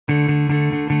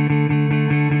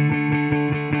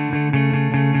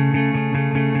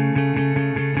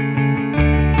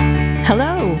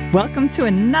Welcome to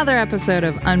another episode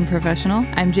of Unprofessional.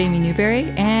 I'm Jamie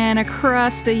Newberry, and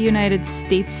across the United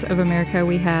States of America,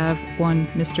 we have one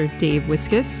Mr. Dave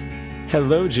Wiskus.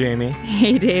 Hello, Jamie.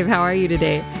 Hey, Dave, how are you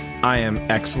today? I am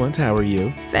excellent. How are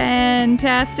you?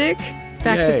 Fantastic.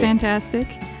 Back Yay. to fantastic.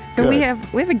 So Good. we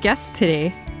have a guest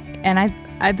today, and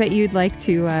I bet you'd like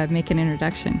to make an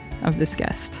introduction of this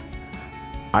guest.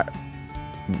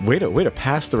 Way to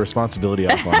pass the responsibility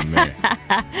off on me.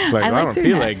 I don't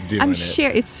feel like doing it.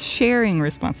 It's sharing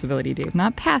responsibility, Dave,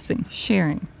 not passing.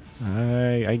 Sharing.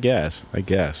 I guess.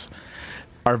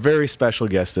 Our very special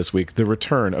guest this week, the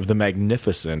return of the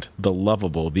magnificent, the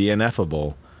lovable, the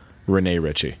ineffable Renee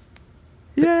Ritchie.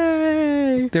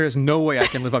 Yay! There is no way I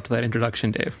can live up to that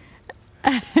introduction, Dave.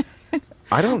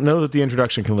 I don't know that the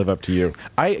introduction can live up to you.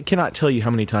 I cannot tell you how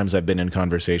many times I've been in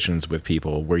conversations with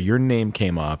people where your name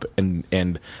came up and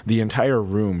the entire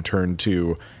room turned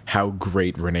to how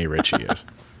great Renee Ritchie is.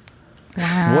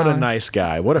 Wow. What a nice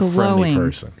guy. What a friendly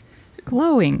person.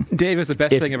 Glowing. Dave is the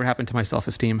best thing ever happened to my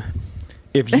self-esteem.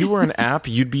 If you were an app,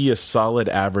 you'd be a solid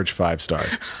average 5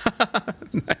 stars.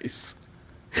 Nice.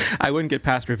 I wouldn't get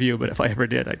past review, but if I ever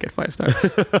did, I'd get 5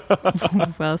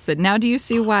 stars. Well said. Now, do you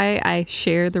see why I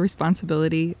share the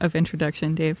responsibility of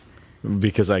introduction, Dave?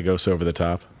 Because I go so over the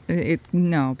top.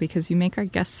 No, because you make our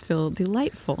guests feel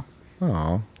delightful.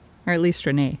 Oh, Or at least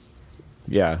Renee.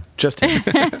 yeah, just him.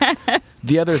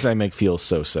 The others I make feel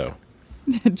so-so.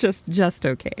 just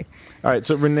okay. All right,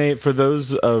 so Renee, for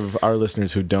those of our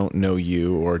listeners who don't know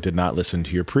you or did not listen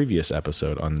to your previous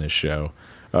episode on this show,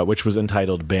 which was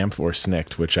entitled Bamf or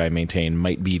Snicked, which I maintain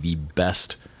might be the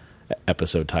best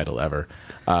episode title ever,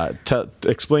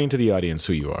 explain to the audience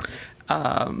who you are.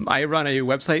 I run a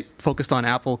website focused on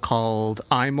Apple called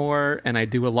iMore, and I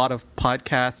do a lot of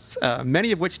podcasts,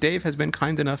 many of which Dave has been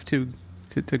kind enough to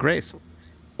grace.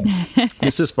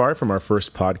 This is far from our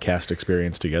first podcast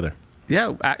experience together.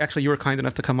 Yeah, actually, you were kind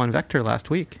enough to come on Vector last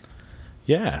week.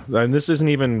 Yeah, and this isn't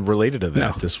even related to that.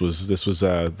 No. This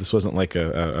wasn't like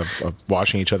a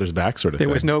washing each other's back sort of thing.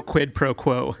 There was no quid pro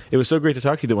quo. It was so great to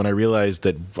talk to you that when I realized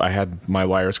that I had my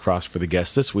wires crossed for the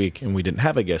guest this week and we didn't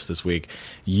have a guest this week,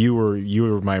 you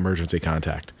were my emergency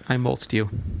contact. I mulched you.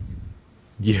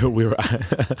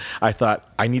 I thought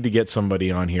I need to get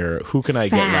somebody on here. Who can I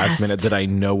get last minute that I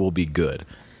know will be good?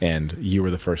 And you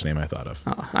were the first name I thought of.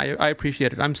 I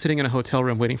appreciate it. I'm sitting in a hotel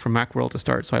room waiting for Macworld to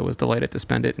start, so I was delighted to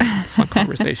spend it in a fun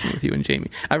conversation with you and Jamie.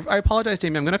 I apologize,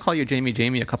 Jamie. I'm going to call you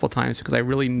Jamie a couple times because I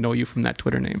really know you from that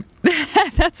Twitter name.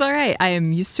 That's all right. I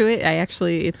am used to it.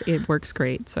 It works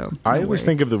great. So no I always worries.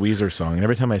 think of the Weezer song, and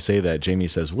every time I say that, Jamie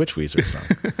says, which Weezer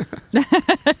song?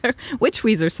 Which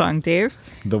Weezer song, Dave?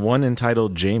 The one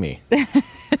entitled Jamie.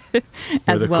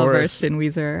 As the well chorus- versed in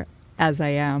Weezer as I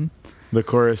am. The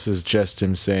chorus is just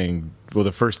him saying, well,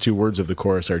 the first 2 words of the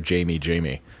chorus are Jamie,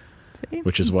 Jamie, See?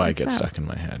 which is why it gets Works out. stuck in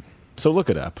my head. So look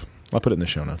it up. I'll put it in the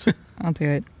show notes. I'll do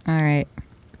it. All right.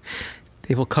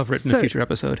 Dave will cover it in a future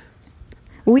episode.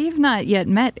 We've not yet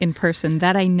met in person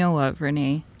that I know of,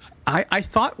 Renee. I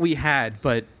thought we had,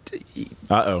 but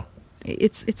Uh-oh.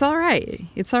 It's all right.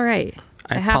 It's all right.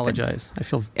 I It happens. apologize. I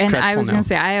feel And dreadful I was now. going to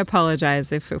say, I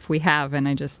apologize if we have, and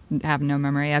I just have no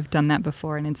memory. I've done that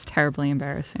before, and it's terribly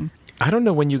embarrassing. I don't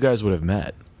know when you guys would have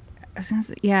met. I was gonna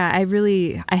say, yeah,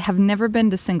 I have never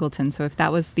been to Singleton, so if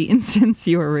that was the instance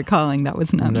you were recalling, that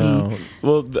was not No. me.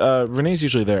 Well, Renee's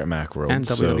usually there at Macworld. And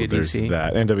so WWDC. there's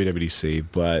that. And WWDC.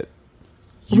 But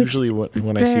usually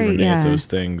when I see Renee at those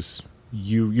things,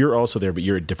 you're also there, but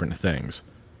you're at different things.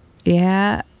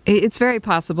 Yeah, it's very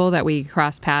possible that we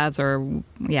cross paths or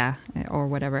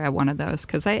whatever at one of those,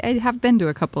 because I have been to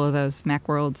a couple of those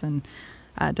Macworlds and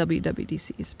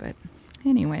WWDCs, but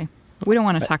anyway, we don't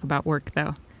want to talk about work,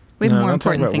 though. We have more not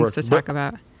talking important about things work, to talk but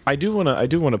about. I do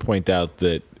want to point out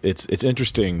that it's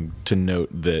interesting to note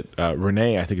that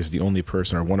Renee, I think, is the only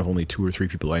person or one of only 2 or 3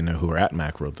 people I know who are at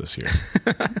Macworld this year.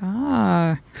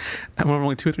 Ah, I'm one of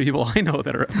only 2 or 3 people I know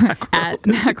that are at Macworld. at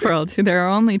Macworld, there are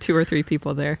only 2 or 3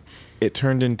 people there. It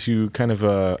turned into kind of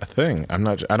a thing. I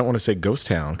don't want to say ghost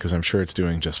town because I'm sure it's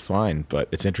doing just fine, but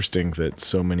it's interesting that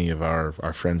so many of our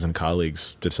friends and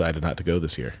colleagues decided not to go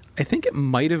this year. I think it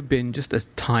might have been just a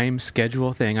time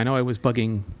schedule thing. I know I was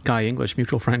bugging Guy English,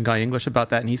 mutual friend Guy English, about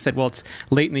that, and he said, well, it's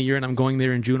late in the year and I'm going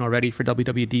there in June already for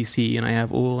WWDC, and I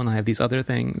have OOL and I have these other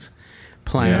things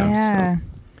planned. Yeah. So.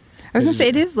 I was going to say,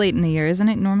 it is late in the year. Isn't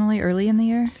it normally early in the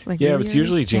year? Like Yeah, really it's early?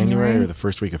 usually January or the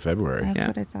first week of February. That's Yeah.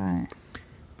 what I thought.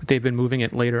 But they've been moving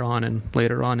it later on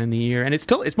in the year, and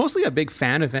it's mostly a big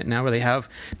fan event now where they have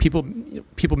people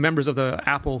members of the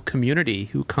Apple community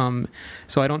who come.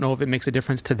 So I don't know if it makes a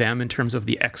difference to them in terms of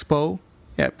the expo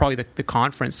Yeah, probably the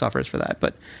conference suffers for that,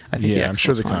 but I think I'm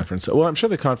sure the conference. Well, I'm sure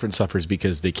the conference suffers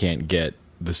because they can't get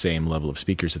the same level of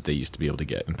speakers that they used to be able to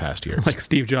get in past years. Like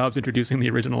Steve Jobs introducing the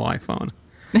original iPhone.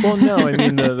 Well, no, I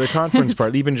mean the conference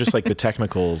part, even just like the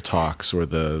technical talks or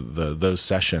those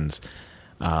sessions.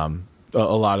 A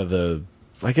lot of the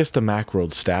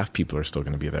Macworld staff people are still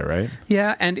going to be there, right?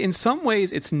 Yeah, and in some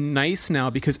ways it's nice now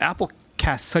because Apple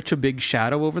casts such a big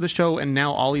shadow over the show, and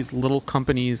now all these little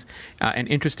companies and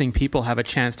interesting people have a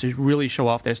chance to really show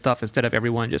off their stuff instead of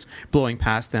everyone just blowing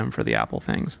past them for the Apple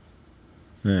things.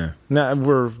 Yeah. Now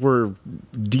we're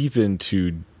deep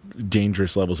into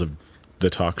dangerous levels of the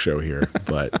talk show here,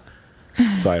 but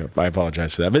so I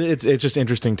apologize for that. But it's just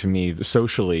interesting to me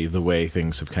socially the way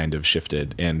things have kind of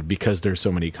shifted, and because there's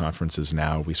so many conferences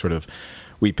now,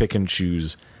 we pick and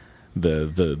choose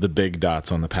the big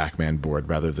dots on the Pac-Man board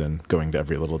rather than going to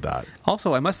every little dot.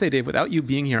 Also, I must say, Dave, without you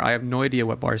being here, I have no idea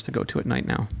what bars to go to at night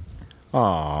now.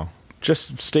 Aw,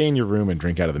 just stay in your room and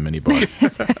drink out of the mini bar.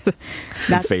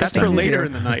 That's for later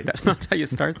in the night. That's not how you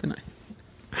start the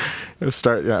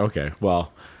night. Yeah, okay.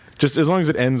 Well, just as long as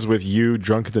it ends with you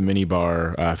drunk at the mini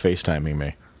bar FaceTiming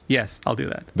me. Yes, I'll do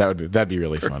that. That'd be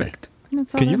really Perfect. funny.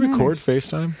 Can you record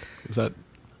FaceTime? I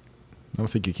don't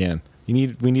think you can.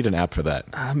 We need an app for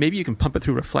that. Maybe you can pump it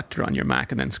through Reflector on your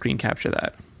Mac and then screen capture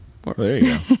that. Well, there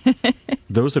you go.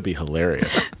 Those would be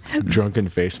hilarious. Drunken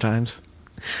FaceTimes.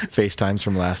 FaceTimes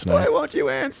from last night. Why won't you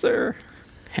answer?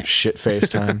 Shit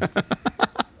FaceTime.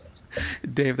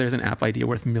 Dave, there's an app idea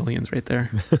worth millions right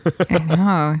there. I know.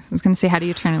 I was going to say, how do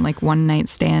you turn it like one night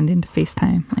stand into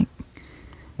FaceTime? Like,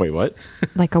 wait, what?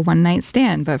 Like a one night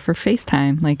stand, but for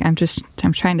FaceTime. Like I'm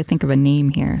trying to think of a name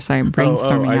here, so I'm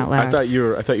brainstorming out loud. I thought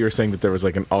you were saying that there was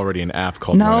like already an app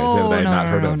called One Night Stand that I had not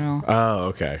heard of. No. Oh,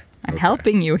 okay. I'm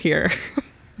helping you here.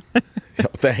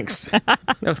 Thanks.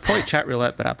 That was probably Chat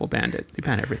Roulette, but Apple banned it. They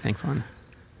banned everything fun.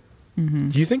 Mm-hmm.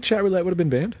 Do you think Chat Roulette would have been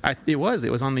banned? It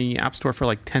was on the App Store for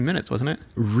like 10 minutes, wasn't it?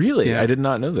 Really? Yeah. I did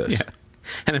not know this. Yeah.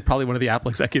 And then probably one of the Apple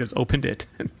executives opened it.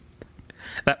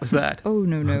 That was that. Oh,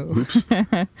 no. Oops.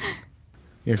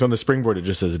 It's on the springboard. It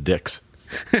just says dicks.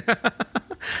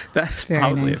 That's very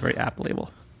probably nice. a very Apple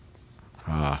label.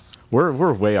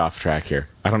 We're way off track here.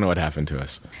 I don't know what happened to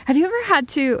us. Have you ever had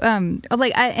to I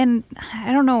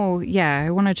don't know, I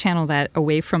want to channel that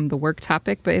away from the work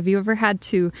topic, but have you ever had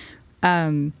to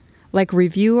like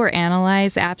review or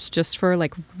analyze apps just for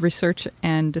like research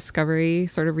and discovery,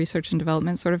 sort of research and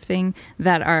development sort of thing,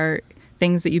 that are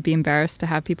things that you'd be embarrassed to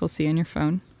have people see on your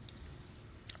phone?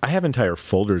 I have entire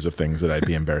folders of things that I'd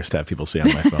be embarrassed to have people see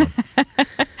on my phone.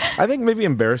 I think maybe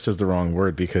embarrassed is the wrong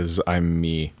word because I'm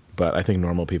me. But I think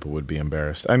normal people would be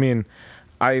embarrassed. I mean,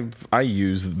 I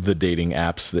use the dating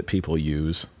apps that people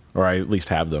use, or I at least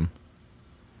have them.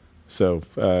 So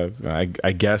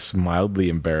I guess mildly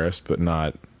embarrassed, but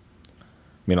not.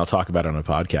 I mean, I'll talk about it on a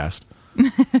podcast.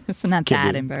 So not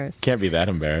that embarrassed. Can't be that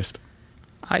embarrassed.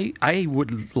 I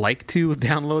would like to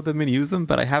download them and use them,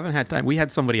 but I haven't had time. We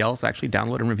had somebody else actually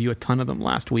download and review a ton of them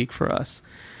last week for us.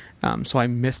 So I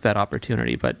missed that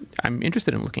opportunity, but I'm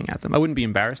interested in looking at them. I wouldn't be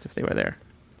embarrassed if they were there.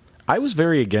 I was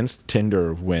very against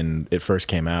Tinder when it first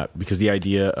came out because the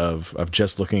idea of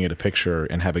just looking at a picture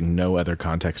and having no other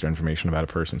context or information about a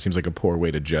person seems like a poor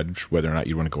way to judge whether or not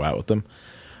you want to go out with them.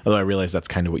 Although I realize that's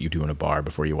kind of what you do in a bar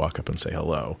before you walk up and say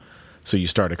hello. So you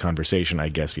start a conversation, I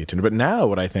guess, via Tinder. But now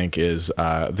what I think is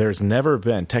there's never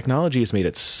been... Technology has made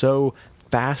it so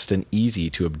fast and easy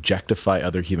to objectify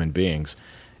other human beings.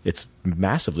 It's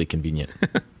massively convenient.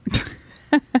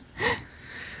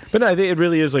 But no, I think it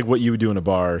really is like what you would do in a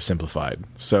bar simplified.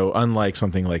 So unlike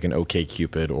something like an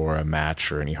OkCupid or a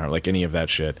Match or any of that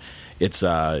shit, it's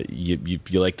you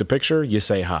like the picture, you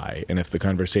say hi, and if the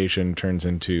conversation turns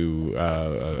into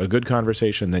a good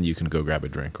conversation, then you can go grab a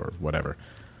drink or whatever.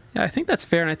 Yeah, I think that's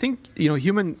fair, and I think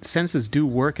human senses do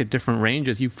work at different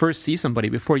ranges. You first see somebody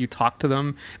before you talk to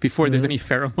them, before there's any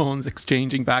pheromones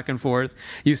exchanging back and forth.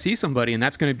 You see somebody, and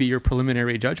that's going to be your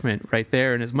preliminary judgment right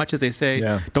there. And as much as they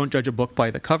say, don't judge a book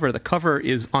by the cover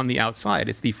is on the outside.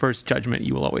 It's the first judgment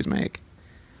you will always make.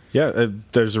 Yeah,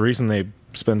 there's a reason they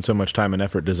spend so much time and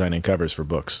effort designing covers for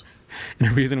books.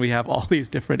 And the reason we have all these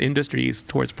different industries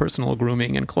towards personal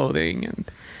grooming and clothing. And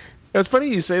it's funny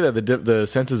you say that the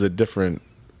senses at different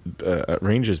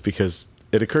ranges, because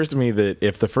it occurs to me that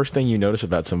if the first thing you notice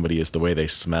about somebody is the way they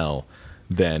smell,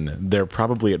 then they're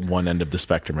probably at one end of the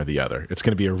spectrum or the other. It's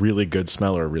going to be a really good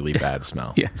smell or a really bad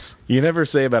smell. Yes. You never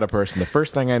say about a person, the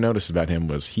first thing I noticed about him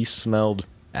was he smelled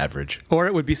average. Or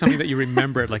it would be something that you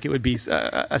remembered, like it would be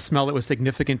a smell that was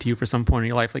significant to you for some point in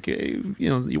your life, like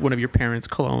one of your parents'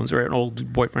 colognes or an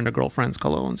old boyfriend or girlfriend's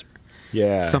colognes.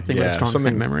 Yeah, something with a strong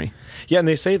scent memory. Yeah, and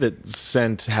they say that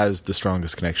scent has the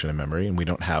strongest connection to memory, and we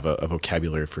don't have a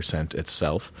vocabulary for scent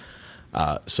itself.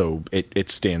 So it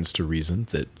stands to reason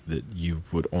that you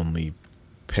would only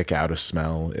pick out a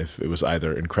smell if it was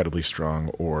either incredibly strong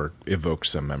or evoked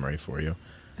some memory for you.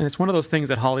 And it's one of those things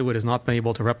that Hollywood has not been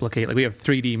able to replicate. Like, we have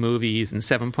 3D movies and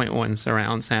 7.1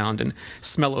 surround sound, and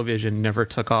smell-o-vision never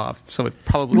took off. So it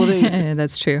probably...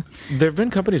 That's true. There have been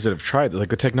companies that have tried that. Like,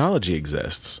 the technology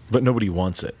exists, but nobody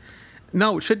wants it.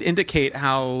 No, it should indicate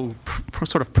how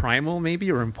sort of primal,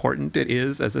 maybe, or important it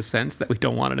is as a sense that we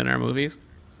don't want it in our movies.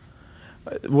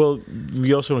 Well,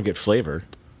 we also don't get flavor.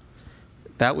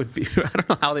 That would be... I don't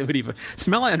know how they would even...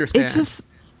 Smell, I understand. It's just...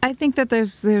 I think that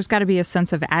there's got to be a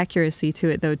sense of accuracy to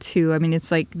it, though, too. I mean, it's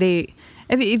like if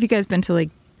you guys been to, like,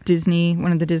 Disney,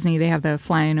 one of the Disney, they have the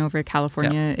Flying Over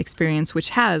California experience, which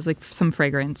has, like, some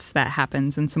fragrance that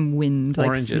happens and some wind,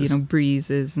 oranges. like,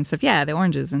 breezes and stuff. Yeah, the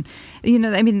oranges. And,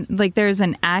 I mean, like, there's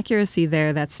an accuracy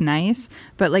there that's nice.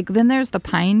 But, like, then there's the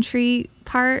pine tree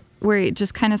part where it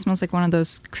just kind of smells like one of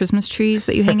those Christmas trees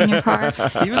that you hang in your car.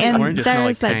 Even the oranges smell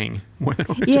like tang more than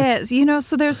oranges. Yes,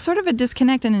 so there's sort of a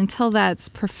disconnect, and until that's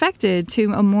perfected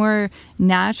to a more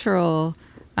natural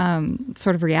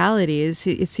sort of reality,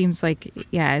 it seems like,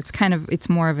 it's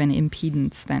more of an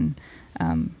impedance than,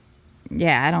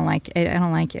 I don't like it. I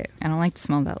don't like to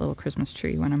smell that little Christmas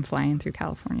tree when I'm flying through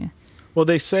California. Well,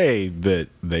 they say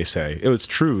it's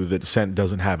true that scent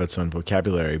doesn't have its own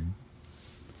vocabulary.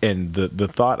 And the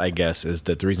thought, I guess, is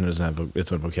that the reason it doesn't have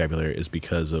its own vocabulary is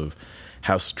because of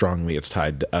how strongly it's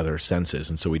tied to other senses.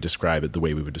 And so we describe it the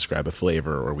way we would describe a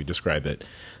flavor, or we describe it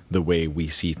the way we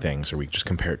see things, or we just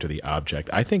compare it to the object.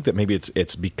 I think that maybe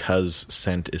it's because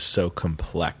scent is so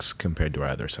complex compared to our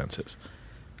other senses.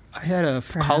 I had a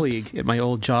colleague at my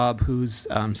old job whose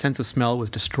sense of smell was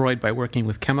destroyed by working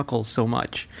with chemicals so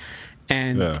much.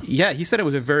 And he said it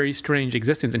was a very strange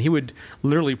existence, and he would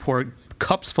literally pour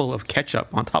cups full of ketchup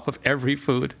on top of every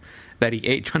food that he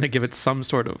ate, trying to give it some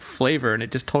sort of flavor, and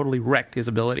it just totally wrecked his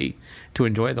ability to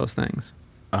enjoy those things.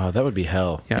 Oh, that would be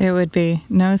hell. Yeah. It would be.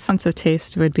 No sense of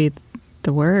taste would be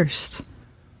the worst.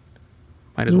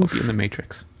 Might as well be in the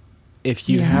Matrix. If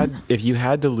you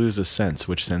had to lose a sense,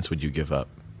 which sense would you give up?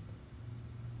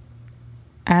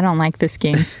 I don't like this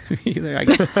game. Either. I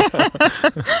guess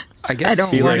I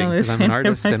don't feeling, want to listen. Because I'm an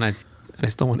artist and I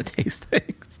still want to taste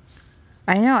things.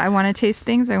 I know. I want to taste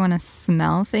things. I want to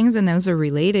smell things, and those are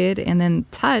related. And then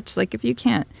touch. Like, if you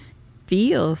can't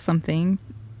feel something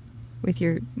with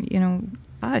your,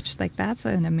 touch, like, that's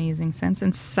an amazing sense.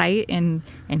 And sight and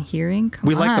hearing.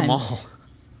 We like them all.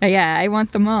 Yeah, I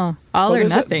want them all. All or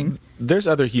nothing. There's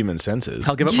other human senses.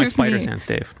 I'll give up my spider sense,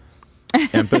 Dave.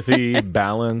 Empathy,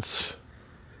 balance.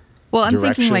 Well, I'm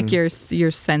direction. thinking like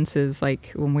your senses,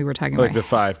 like when we were talking about like the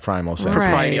 5 primal senses.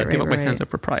 Propriety. I'll give up my sense of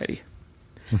propriety.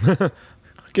 I'll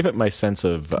give it my sense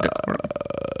of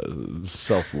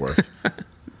self-worth.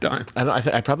 Done.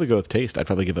 I'd probably go with taste. I'd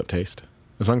probably give up taste,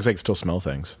 as long as I can still smell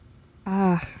things.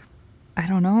 I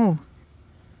don't know.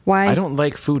 Why? I don't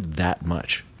like food that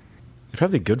much. It's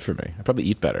probably good for me. I'd probably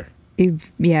eat better.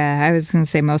 Yeah, I was going to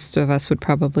say most of us would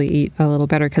probably eat a little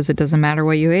better because it doesn't matter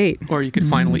what you ate. Or you could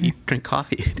finally drink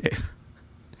coffee, Dave.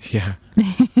 Yeah.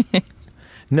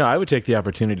 No, I would take the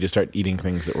opportunity to start eating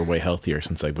things that were way healthier,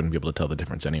 since I wouldn't be able to tell the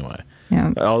difference anyway.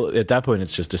 Yeah. At that point,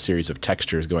 it's just a series of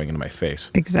textures going into my face.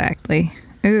 Exactly.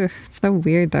 Ooh, it's so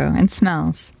weird, though. And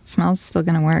smells. Smells still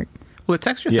going to work. Well, the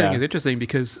texture thing is interesting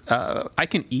because I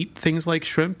can eat things like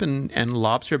shrimp and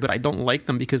lobster, but I don't like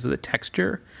them because of the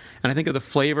texture. And I think if the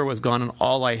flavor was gone and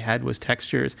all I had was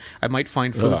textures, I might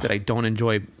find foods that I don't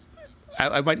enjoy.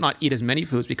 I might not eat as many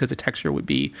foods because the texture would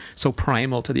be so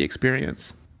primal to the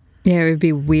experience. Yeah, it would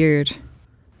be weird.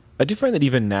 I do find that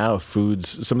even now,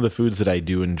 some of the foods that I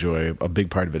do enjoy, a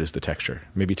big part of it is the texture.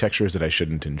 Maybe textures that I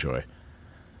shouldn't enjoy.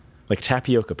 Like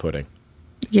tapioca pudding.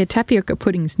 Yeah, tapioca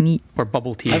pudding's neat. Or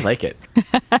bubble tea. I like it.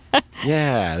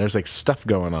 Yeah, there's like stuff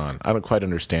going on. I don't quite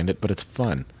understand it, but it's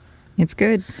fun. It's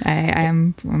good.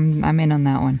 I'm in on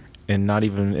that one. And not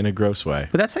even in a gross way.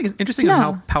 But that's interesting on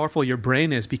how powerful your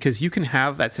brain is, because you can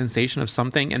have that sensation of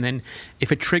something, and then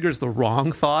if it triggers the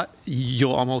wrong thought,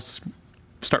 you'll almost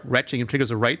start retching. If it triggers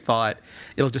the right thought,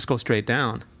 it'll just go straight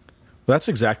down. Well, that's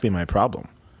exactly my problem,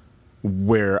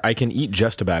 where I can eat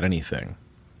just about anything.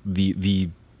 The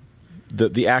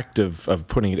act of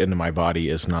putting it into my body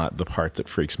is not the part that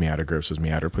freaks me out or grosses me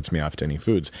out or puts me off to any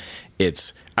foods.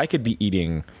 I could be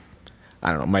eating,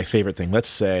 I don't know, my favorite thing. Let's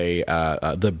say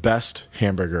the best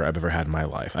hamburger I've ever had in my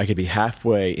life. I could be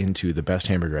halfway into the best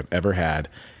hamburger I've ever had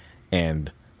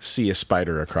and see a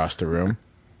spider across the room.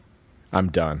 I'm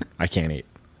done. I can't eat.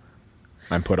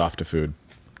 I'm put off to food.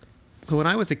 So when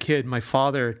I was a kid, my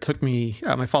father took me.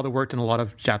 My father worked in a lot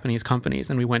of Japanese companies,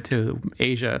 and we went to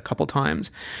Asia a couple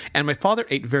times. And my father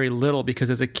ate very little because,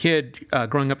 as a kid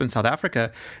growing up in South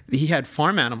Africa, he had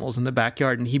farm animals in the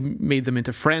backyard, and he made them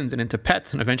into friends and into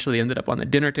pets, and eventually ended up on the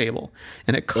dinner table.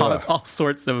 And it caused all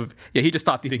sorts of. Yeah, he just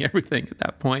stopped eating everything at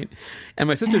that point. And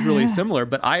my sister's really similar,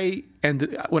 but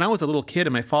when I was a little kid,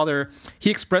 and my father, he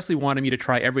expressly wanted me to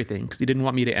try everything because he didn't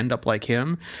want me to end up like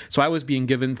him. So I was being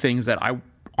given things that I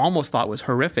almost thought was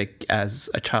horrific as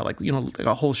a child, like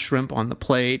a whole shrimp on the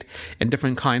plate and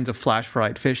different kinds of flash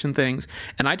fried fish and things.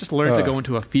 And I just learned to go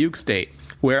into a fugue state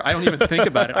where I don't even think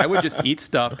about it. I would just eat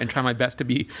stuff and try my best to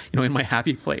be, in my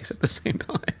happy place at the same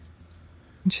time.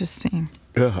 Interesting.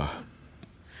 Ugh.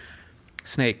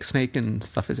 Snake and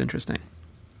stuff is interesting.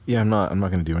 Yeah, I'm not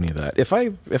going to do any of that. If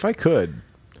I could,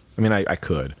 I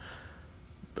could,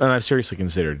 and I've seriously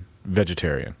considered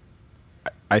vegetarian.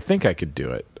 I think I could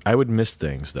do it. I would miss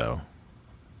things though.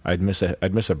 I'd miss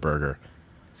a burger.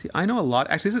 See, I know a lot.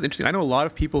 Actually, this is interesting. I know a lot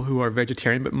of people who are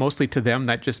vegetarian, but mostly to them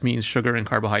that just means sugar and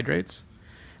carbohydrates.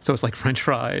 So it's like French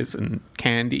fries and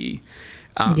candy.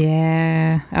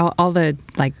 Yeah, all the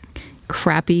like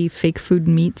crappy fake food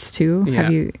meats too. Yeah.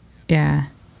 Have you? Yeah.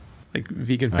 Like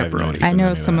vegan I have no pepperoni. idea. I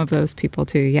know of some that. of those people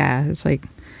too. Yeah, it's like,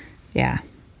 yeah.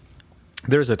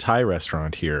 There's a Thai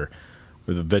restaurant here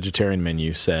where the vegetarian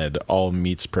menu said all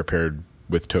meats prepared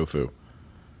with tofu.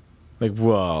 Like,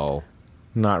 well,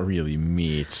 not really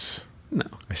meats. No.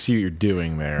 I see what you're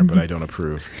doing there, but I don't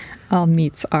approve. All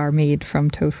meats are made from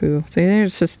tofu, so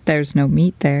there's no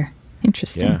meat there.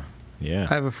 Interesting. Yeah.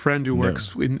 I have a friend who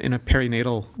works in a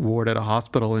perinatal ward at a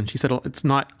hospital, and she said it's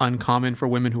not uncommon for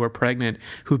women who are pregnant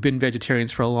who've been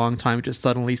vegetarians for a long time just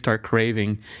suddenly start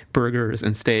craving burgers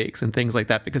and steaks and things like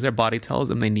that because their body tells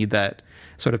them they need that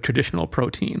sort of traditional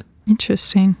protein.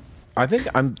 Interesting. I think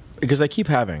because I keep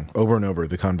having over and over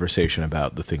the conversation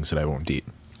about the things that I won't eat.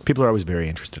 People are always very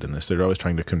interested in this. They're always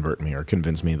trying to convert me or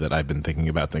convince me that I've been thinking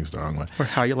about things the wrong way. Or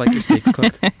how you like your steaks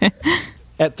cooked.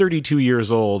 At 32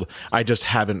 years old, I just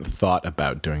haven't thought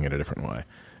about doing it a different way.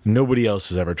 Nobody else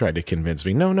has ever tried to convince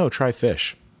me. No, try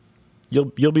fish. You'll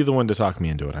be the one to talk me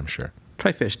into it, I'm sure.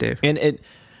 Try fish, Dave. And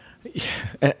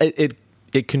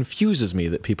it confuses me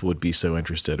that people would be so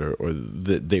interested or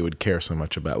that they would care so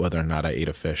much about whether or not I ate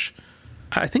a fish.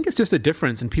 I think it's just a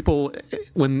difference. And people,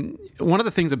 one of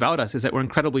the things about us is that we're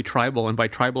incredibly tribal. And by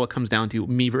tribal, it comes down to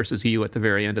me versus you at the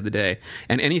very end of the day.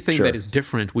 And anything Sure. that is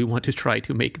different, we want to try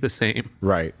to make the same.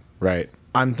 Right.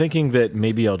 I'm thinking that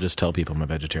maybe I'll just tell people I'm a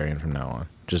vegetarian from now on.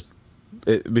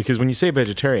 Because when you say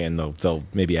vegetarian, they'll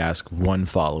maybe ask one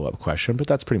follow-up question, but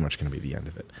that's pretty much going to be the end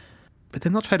of it. But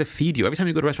then they'll try to feed you. Every time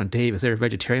you go to a restaurant, Dave, is there a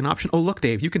vegetarian option? Oh, look,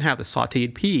 Dave, you can have the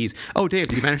sauteed peas. Oh, Dave,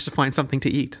 did you manage to find something to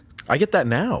eat? I get that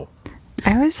now.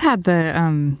 I always had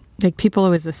the like people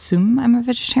always assume I'm a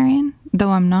vegetarian, though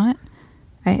I'm not.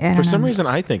 I For don't some know. reason,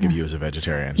 I think of you as a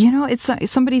vegetarian. It's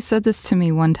somebody said this to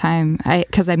me one time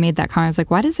because I made that comment. I was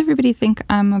like, why does everybody think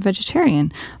I'm a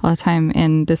vegetarian all the time?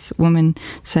 And this woman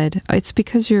said, it's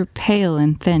because you're pale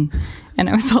and thin. And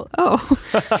I was like,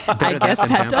 I guess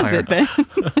that does it then.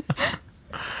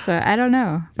 So I don't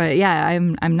know. But yeah,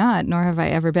 I'm not, nor have I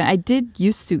ever been. I did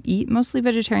used to eat mostly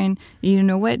vegetarian. You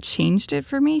know what changed it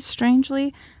for me,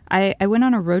 strangely? I went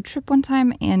on a road trip one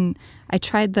time and I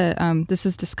tried this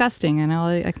is disgusting and I'll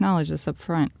acknowledge this up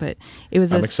front, but it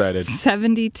was I'm a excited.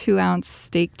 72-ounce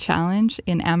steak challenge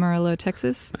in Amarillo,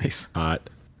 Texas. Nice. Hot.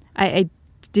 I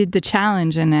did the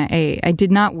challenge and I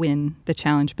did not win the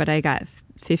challenge, but I got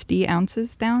 50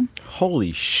 ounces down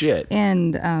Holy shit.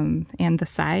 and the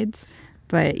sides.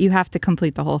 But you have to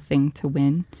complete the whole thing to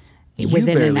win You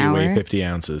within barely an hour. weigh 50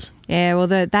 ounces. Yeah, well,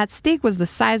 that steak was the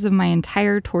size of my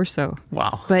entire torso.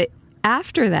 Wow. But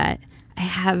after that,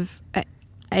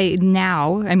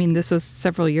 this was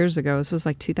several years ago. This was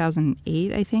like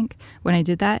 2008, I think, when I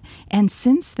did that. And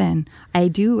since then, I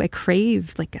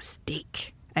crave like a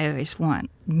steak. I always want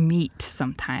meat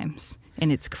sometimes.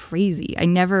 And it's crazy. I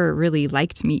never really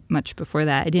liked meat much before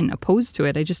that. I didn't oppose to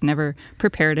it. I just never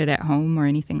prepared it at home or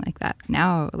anything like that.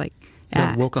 Now,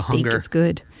 That woke a steak hunger. is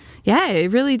good. Yeah, it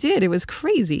really did. It was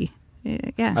crazy.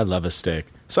 Yeah. I love a steak.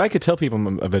 So I could tell people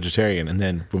I'm a vegetarian, and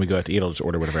then when we go out to eat, I'll just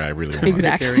order whatever I really want.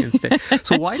 Exactly. Vegetarian steak.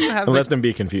 So why do you have And let them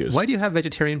be confused. why do you have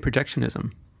vegetarian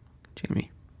projectionism, Jamie?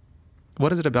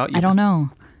 What is it about you? I don't know.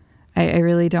 I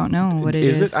really don't know what it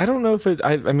is. Is it? I don't know if it.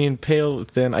 I mean, pale,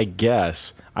 thin. I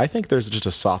guess. I think there's just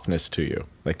a softness to you.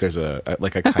 Like there's a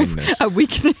kindness. A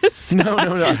weakness?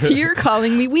 No. You're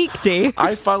calling me weak, Dave.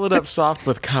 I followed up soft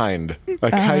with kind.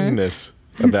 A kindness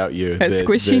about you. A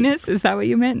squishiness? Is that what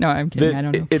you meant? No, I'm kidding. That I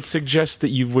don't know. it suggests that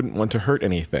you wouldn't want to hurt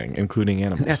anything, including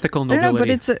animals. An ethical I don't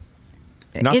nobility. know, but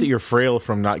Not that you're frail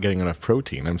from not getting enough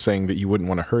protein. I'm saying that you wouldn't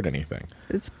want to hurt anything.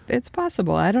 It's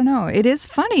possible. I don't know. It is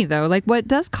funny though. Like, what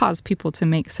does cause people to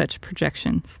make such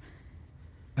projections?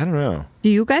 I don't know. Do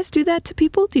you guys do that to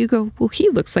people? Do you go, well, he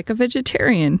looks like a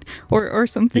vegetarian, or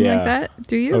something like that?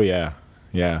 Do you? Oh yeah.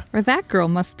 Yeah. Or that girl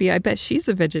must be, I bet she's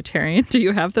a vegetarian. Do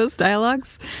you have those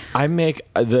dialogues? I make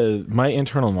my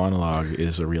internal monologue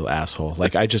is a real asshole.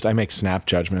 Like I make snap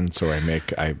judgments, or I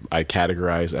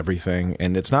categorize everything.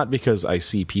 And it's not because I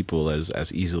see people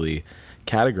as easily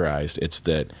categorized. It's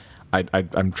that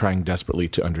I'm trying desperately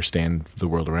to understand the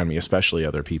world around me, especially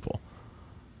other people.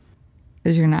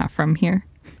 Because you're not from here.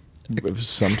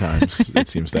 Sometimes it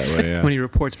seems that way, yeah. When he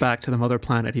reports back to the mother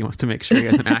planet, he wants to make sure he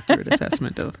has an accurate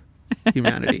assessment of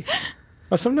humanity.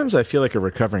 Well, sometimes I feel like a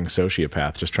recovering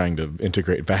sociopath just trying to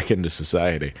integrate back into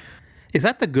society. Is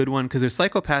that the good one? Because there's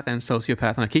psychopath and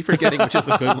sociopath, and I keep forgetting which is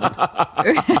the good one.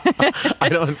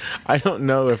 I don't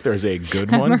know if there's a good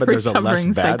one, but there's a less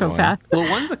bad psychopath. one.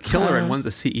 Well, one's a killer and one's a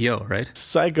CEO, right?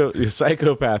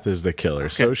 Psychopath is the killer.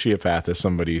 Okay. Sociopath is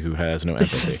somebody who has no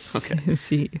empathy. Okay.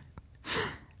 See.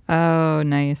 Oh,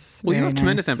 nice. Well, you Very have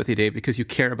tremendous nice. empathy, Dave, because you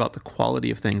care about the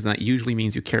quality of things, and that usually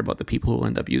means you care about the people who will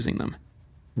end up using them.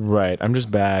 Right. I'm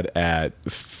just bad at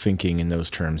thinking in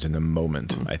those terms in the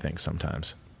moment, I think,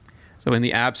 sometimes. So in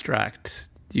the abstract,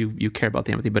 you care about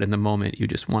the empathy, but in the moment, you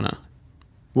just want to...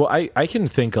 Well, I can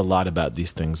think a lot about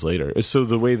these things later. So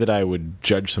the way that I would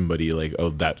judge somebody, like, oh,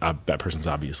 that person's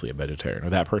obviously a vegetarian, or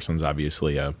that person's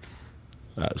obviously a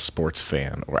sports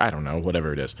fan, or I don't know,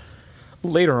 whatever it is.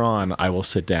 Later on, I will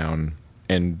sit down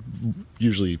and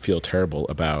usually feel terrible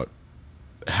about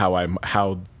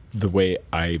how the way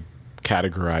I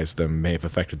categorized them may have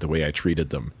affected the way I treated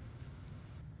them.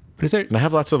 But is there... And I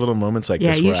have lots of little moments like Yeah,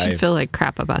 this you where should feel like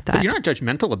crap about But that. you're not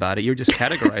judgmental about it. You're just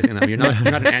categorizing them. You're not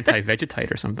an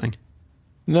anti-vegetite or something.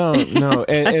 No,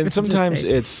 and sometimes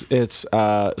it's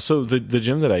so the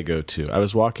gym that I go to. I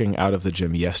was walking out of the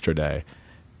gym yesterday,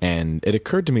 and it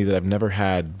occurred to me that I've never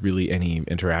had really any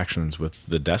interactions with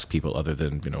the desk people other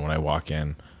than when I walk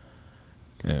in,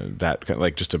 that kind of,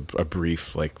 like just a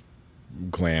brief like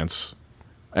glance.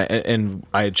 And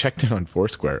I had checked in on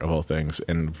Foursquare of all things,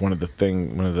 and one of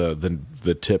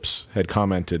the tips had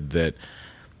commented that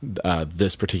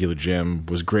this particular gym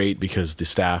was great because the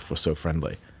staff was so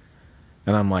friendly.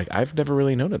 And I'm like, I've never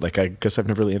really noted. Like, I guess I've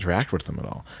never really interacted with them at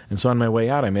all. And so on my way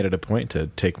out, I made it a point to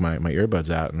take my earbuds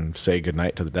out and say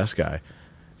goodnight to the desk guy.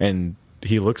 And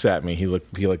he looks at me. He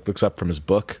looks up from his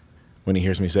book when he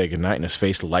hears me say goodnight, and his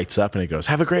face lights up, and he goes,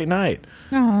 "Have a great night."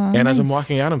 Aw, and as I'm nice.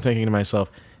 walking out, I'm thinking to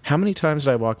myself, how many times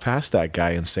did I walk past that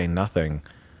guy and say nothing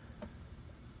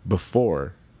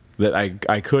before that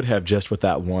I could have just with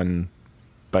that one,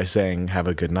 by saying have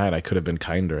a good night, I could have been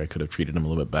kinder. I could have treated him a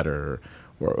little bit better.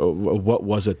 Or what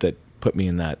was it that put me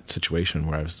in that situation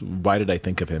where why did I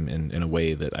think of him in a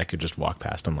way that I could just walk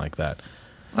past him like that?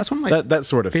 That's one of my that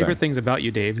sort of favorite thing. things about you,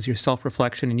 Dave, is your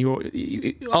self-reflection. And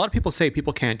a lot of people say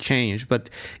people can't change, but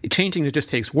changing it just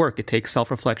takes work. It takes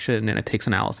self-reflection, and it takes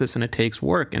analysis, and it takes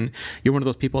work. And you're one of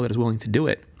those people that is willing to do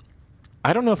it.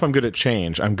 I don't know if I'm good at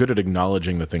change. I'm good at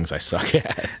acknowledging the things I suck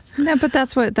at. No, but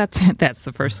that's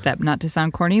the first step. Not to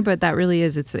sound corny, but that really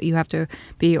is. You have to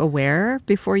be aware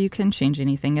before you can change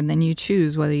anything, and then you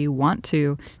choose whether you want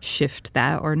to shift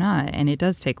that or not. And it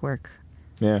does take work.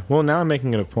 Yeah. Well, now I'm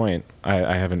making it a point.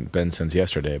 I haven't been since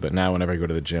yesterday, but now whenever I go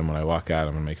to the gym, when I walk out,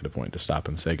 I'm going to make it a point to stop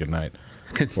and say goodnight.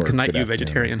 Good night, you afternoon,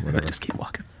 vegetarian. whatever. Just keep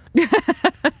walking.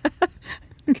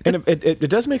 And it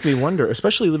does make me wonder,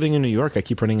 especially living in New York, I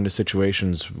keep running into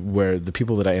situations where the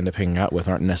people that I end up hanging out with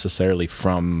aren't necessarily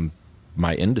from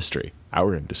my industry,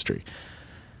 our industry.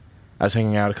 I was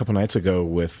hanging out a couple nights ago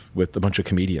with a bunch of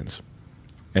comedians,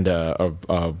 and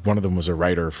one of them was a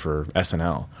writer for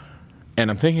SNL. And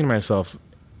I'm thinking to myself,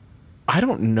 I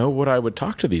don't know what I would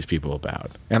talk to these people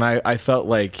about. And I felt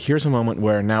like here's a moment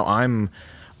where now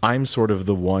I'm sort of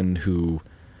the one who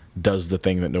does the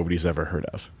thing that nobody's ever heard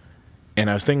of. And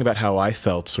I was thinking about how I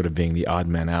felt sort of being the odd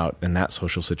man out in that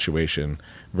social situation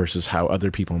versus how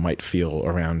other people might feel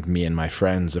around me and my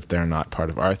friends if they're not part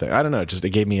of our thing. I don't know.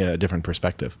 It gave me a different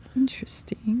perspective.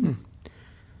 Interesting.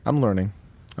 I'm learning.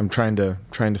 I'm trying to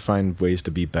find ways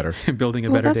to be better Building a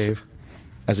Well, better that's- Dave.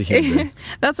 as a human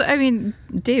being.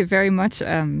 Dave, very much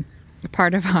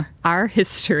part of our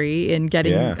history in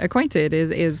getting Yeah. acquainted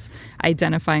is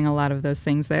identifying a lot of those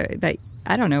things that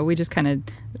I don't know. We just kind of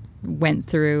went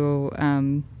through,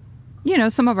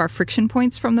 some of our friction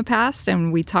points from the past,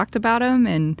 and we talked about them.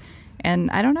 And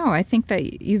I don't know. I think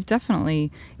that you've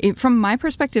definitely, from my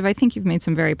perspective, I think you've made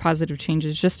some very positive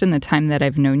changes just in the time that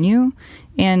I've known you.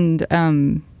 And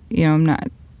I'm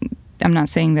not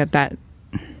saying that.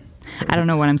 I don't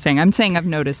know what I'm saying. I'm saying I've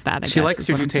noticed that. She likes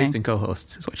your new taste in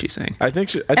co-hosts, is what she's saying. I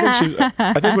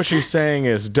think what she's saying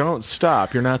is, don't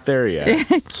stop. You're not there yet.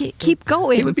 Keep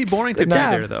going. It would be boring to be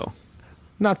there, though.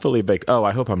 Not fully baked. Oh,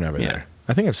 I hope I'm never there.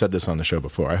 I think I've said this on the show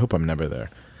before. I hope I'm never there.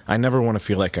 I never want to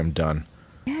feel like I'm done.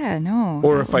 Yeah, no.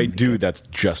 Or if I do, that's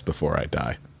just before I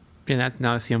die. Yeah,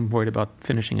 now see, I'm worried about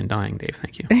finishing and dying, Dave.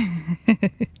 Thank you.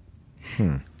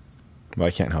 Well,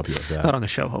 I can't help you with that. Not on the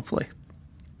show, hopefully.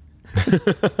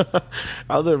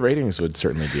 Oh, the ratings would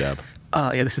certainly be up.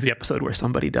 Yeah, this is the episode where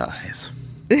somebody dies.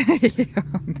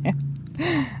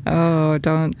 Oh,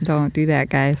 don't do that,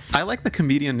 guys. I like the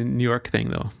comedian in New York thing,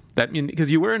 though.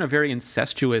 Because you were in a very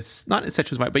not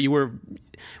incestuous way, but you were,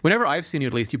 whenever I've seen you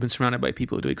at least, you've been surrounded by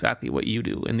people who do exactly what you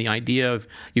do. And the idea of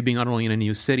you being not only in a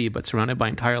new city, but surrounded by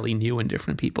entirely new and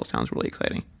different people sounds really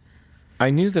exciting. I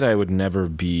knew that I would never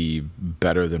be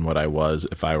better than what I was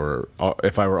if I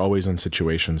were always in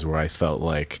situations where I felt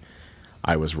like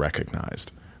I was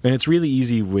recognized. And it's really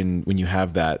easy when you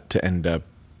have that to end up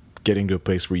getting to a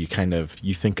place where you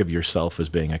think of yourself as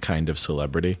being a kind of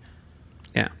celebrity.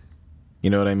 Yeah. You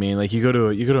know what I mean? Like you go to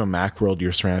a Macworld,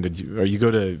 you're surrounded, or you go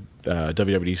to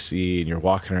WWDC and you're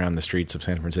walking around the streets of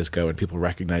San Francisco and people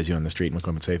recognize you on the street and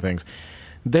come and say things.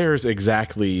 There's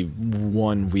exactly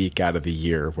 1 week out of the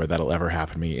year where that'll ever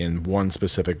happen to me in one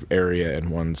specific area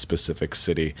in one specific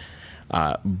city.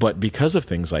 But because of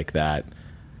things like that,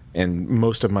 and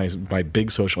most of my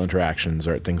big social interactions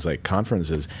are at things like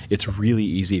conferences, it's really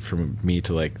easy for me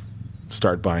to like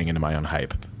start buying into my own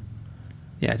hype.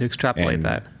 Yeah, to extrapolate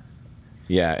that.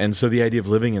 Yeah, and so the idea of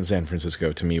living in San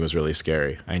Francisco to me was really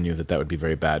scary. I knew that would be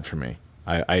very bad for me.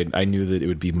 I knew that it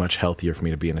would be much healthier for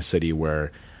me to be in a city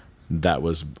where that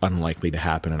was unlikely to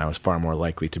happen, and I was far more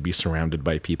likely to be surrounded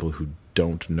by people who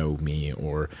don't know me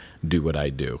or do what I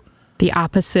do. The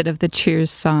opposite of the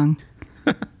Cheers song.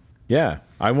 Yeah,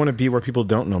 I want to be where people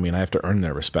don't know me, and I have to earn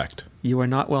their respect. You are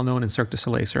not well known in Cirque du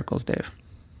Soleil circles, Dave.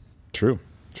 True.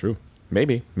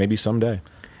 Maybe someday.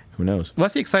 Who knows? Well,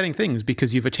 that's the exciting things,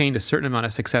 because you've attained a certain amount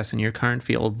of success in your current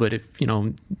field, but if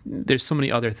there's so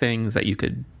many other things that you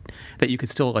could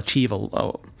still achieve. I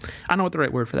don't know what the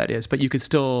right word for that is, but there's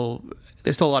still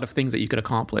a lot of things that you could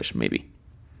accomplish, maybe.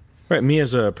 Right, me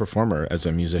as a performer, as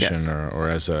a musician, yes. or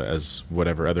as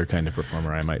whatever other kind of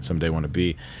performer I might someday want to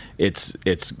be, it's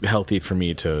healthy for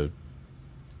me to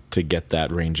get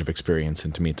that range of experience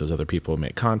and to meet those other people,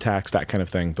 make contacts, that kind of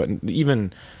thing. But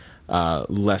even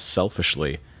less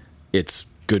selfishly, it's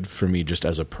good for me just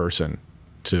as a person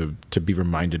to be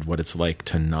reminded what it's like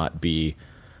to not be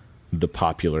the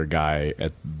popular guy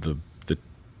at the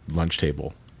lunch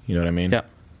table. You know what I mean? Yeah.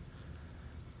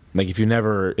 Like if you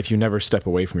never step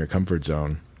away from your comfort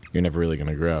zone, you're never really going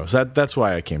to grow. So that's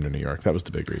why I came to New York. That was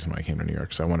the big reason why I came to New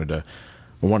York. So one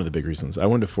of the big reasons I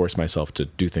wanted to force myself to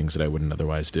do things that I wouldn't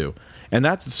otherwise do. And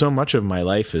that's so much of my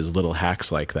life is little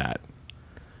hacks like that.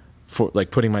 For like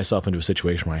putting myself into a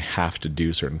situation where I have to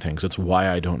do certain things. It's why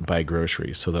I don't buy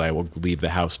groceries, so that I will leave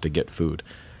the house to get food.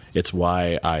 It's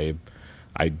why I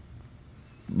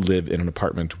live in an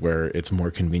apartment where it's more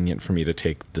convenient for me to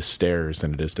take the stairs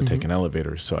than it is to take an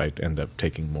elevator, so I end up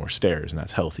taking more stairs, and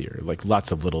that's healthier. Like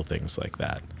lots of little things like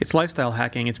that. It's lifestyle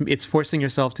hacking. It's forcing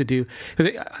yourself to do.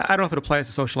 I don't know if it applies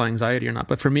to social anxiety or not,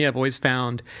 but for me, I've always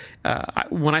found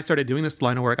when I started doing this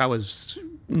line of work, I was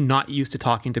not used to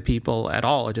talking to people at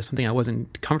all. It's just something I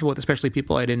wasn't comfortable with, especially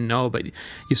people I didn't know. But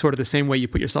you sort of, the same way you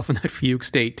put yourself in that fugue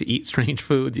state to eat strange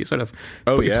foods, you sort of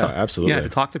put yourself, absolutely, to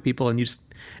talk to people, and you just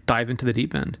dive into the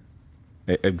deep end.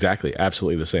 Exactly,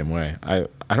 absolutely the same way. I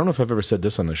don't know if I've ever said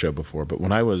this on the show before, but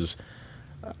when I was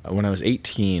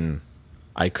 18,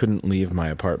 I couldn't leave my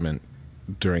apartment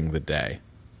during the day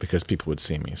because people would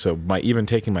see me. So even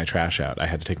taking my trash out, I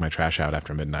had to take my trash out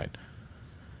after midnight.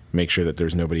 Make sure that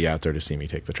there's nobody out there to see me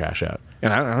take the trash out.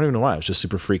 And I don't even know why. I was just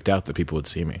super freaked out that people would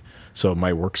see me. So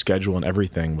my work schedule and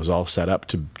everything was all set up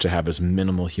to have as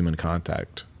minimal human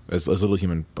contact, as little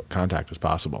human contact as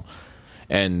possible.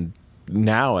 And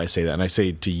now I say that, and I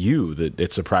say to you that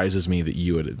it surprises me that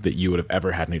you would have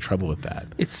ever had any trouble with that.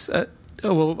 It's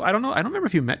well, I don't know. I don't remember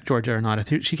if you met Georgia or not. I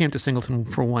think she came to Singleton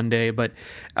for one day, but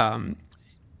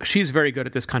she's very good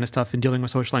at this kind of stuff and dealing with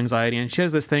social anxiety. And she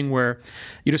has this thing where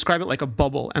you describe it like a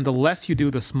bubble, and the less you do,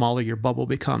 the smaller your bubble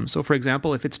becomes. So, for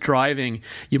example, if it's driving,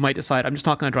 you might decide, I'm just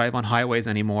not going to drive on highways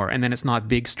anymore, and then it's not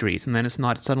big streets, and then it's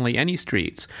not suddenly any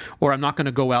streets. Or I'm not going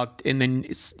to go out, and then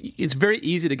it's very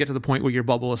easy to get to the point where your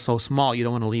bubble is so small you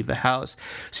don't want to leave the house.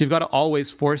 So you've got to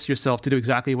always force yourself to do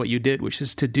exactly what you did, which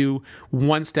is to do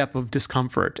one step of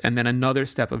discomfort and then another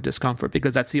step of discomfort,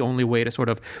 because that's the only way to sort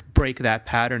of break that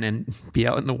pattern and be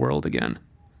out in the world again.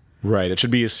 Right. It should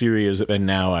be a series of, and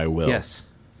now I will. Yes.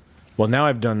 well, now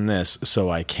I've done this, so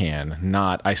I can.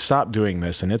 Not, I stopped doing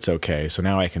this, and it's okay, so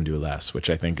now I can do less, which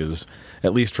I think is,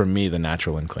 at least for me, the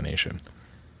natural inclination.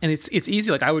 And it's easy.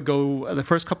 Like I would go the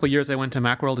first couple of years I went to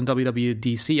Macworld and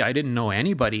WWDC. I didn't know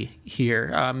anybody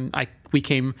here.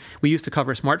 We used to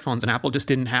cover smartphones, and Apple just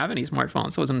didn't have any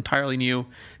smartphones, so it was an entirely new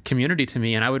community to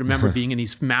me. And I would remember being in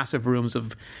these massive rooms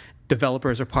of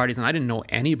developers or parties, and I didn't know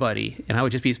anybody. And I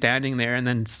would just be standing there, and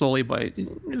then slowly,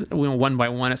 one by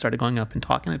one, I started going up and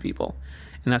talking to people.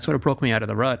 And that sort of broke me out of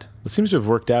the rut. It seems to have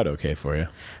worked out okay for you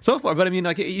so far. But I mean,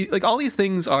 like all these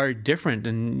things are different,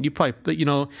 and you probably,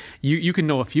 you can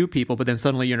know a few people, but then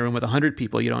suddenly you're in a room with 100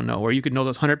 people you don't know, or you could know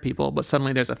those 100 people, but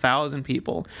suddenly there's 1,000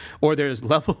 people, or there's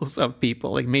levels of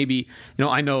people. Like maybe,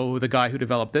 I know the guy who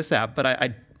developed this app, but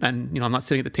I'm not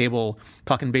sitting at the table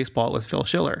talking baseball with Phil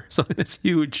Schiller. So there's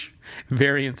huge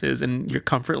variances in your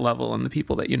comfort level and the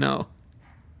people that you know.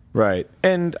 Right.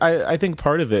 And I think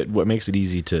part of it, what makes it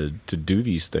easy to do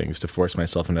these things, to force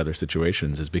myself into other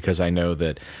situations, is because I know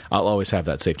that I'll always have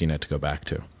that safety net to go back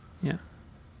to. Yeah.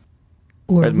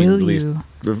 Or at will least you?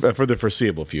 For the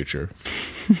foreseeable future.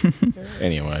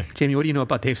 Anyway. Jamie, what do you know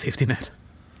about Dave's safety net?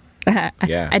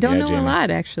 I don't know Jamie. a lot,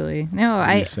 actually. No, What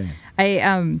are you saying?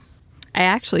 I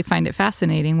actually find it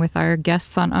fascinating with our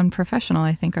guests on Unprofessional.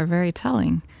 I think are very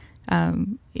telling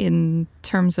in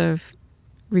terms of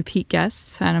repeat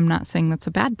guests, and I'm not saying that's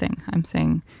a bad thing. I'm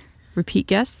saying repeat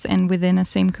guests and within a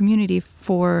same community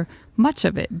for much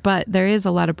of it. But there is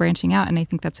a lot of branching out, and I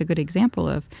think that's a good example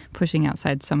of pushing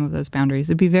outside some of those boundaries.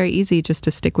 It'd be very easy just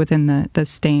to stick within the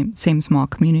same small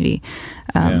community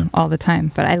all the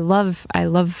time. But I love,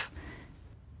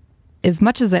 as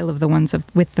much as I love the ones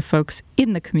with the folks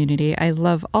in the community, I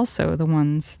love also the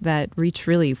ones that reach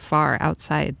really far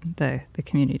outside the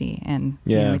community. And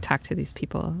we talk to these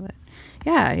people.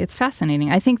 It's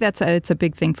fascinating. I think it's a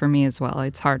big thing for me as well.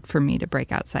 It's hard for me to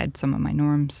break outside some of my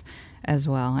norms as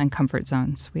well, and comfort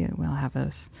zones. We'll have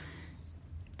those.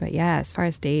 But as far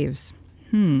as Dave's,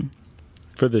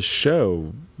 For the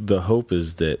show, the hope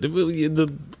is that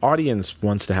the audience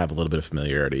wants to have a little bit of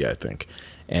familiarity, I think.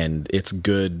 And it's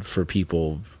good for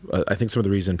people. I think some of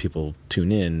the reason people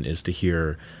tune in is to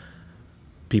hear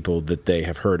people that they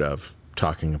have heard of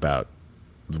talking about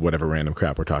whatever random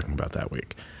crap we're talking about that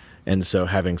week. And so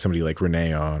having somebody like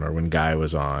Renee on, or when Guy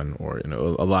was on, or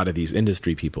a lot of these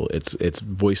industry people, it's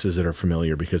voices that are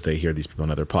familiar because they hear these people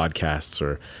on other podcasts,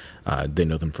 or they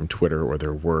know them from Twitter or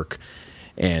their work.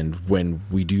 And when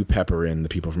we do pepper in the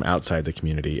people from outside the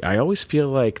community, I always feel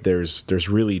like there's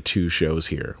really two shows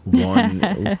here.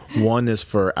 One is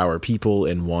for our people,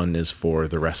 and one is for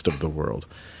the rest of the world.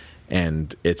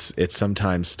 And it's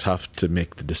sometimes tough to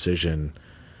make the decision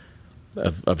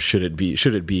of should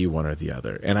it be one or the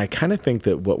other. And I kind of think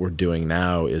that what we're doing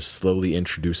now is slowly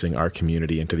introducing our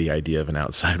community into the idea of an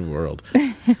outside world.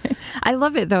 I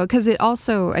love it, though, because it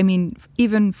also,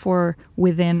 even for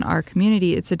within our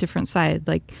community, it's a different side.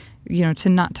 Like, to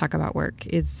not talk about work,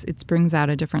 it brings out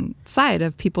a different side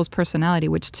of people's personality,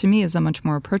 which to me is a much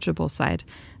more approachable side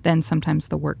than sometimes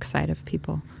the work side of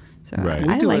people. So Right.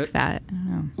 I like that. I don't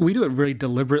know. We do it really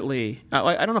deliberately.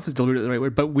 I don't know if it's deliberately the right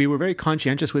word, but we were very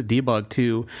conscientious with Debug,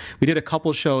 too. We did a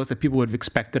couple shows that people would have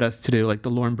expected us to do, like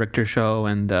the Lauren Brichter show,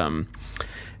 and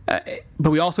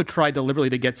but we also tried deliberately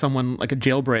to get someone like a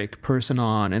Jailbreak person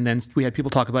on, and then we had people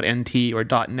talk about NT or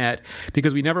 .NET,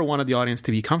 because we never wanted the audience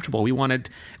to be comfortable. We wanted,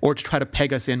 or to try to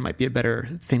peg us in might be a better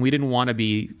thing. We didn't want to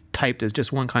be typed as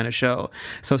just one kind of show.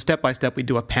 So step by step, we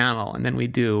do a panel, and then we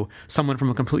do someone from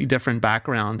a completely different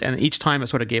background. And each time it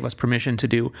sort of gave us permission to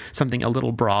do something a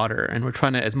little broader. And we're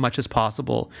trying to, as much as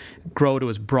possible, grow to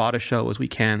as broad a show as we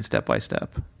can, step by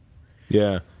step.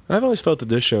 Yeah. And I've always felt that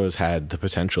this show has had the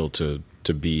potential to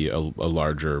be a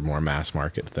larger, more mass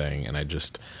market thing. And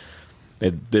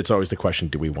it's always the question,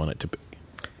 do we want it to be?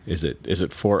 Is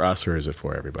it for us, or is it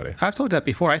for everybody? I've told that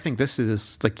before. I think this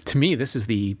is, like, to me, this is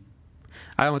the,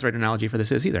 I don't know what the right analogy for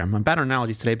this is either. I'm bad at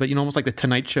analogies today, but almost like the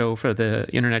Tonight Show for the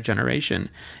internet generation.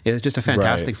 It's just a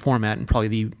fantastic format, and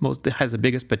probably that has the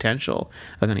biggest potential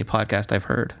of any podcast I've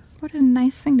heard. What a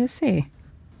nice thing to say.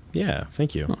 Yeah,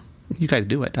 thank you. Well, you guys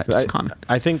do it. That's a comment.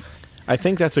 I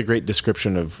think that's a great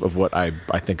description of what I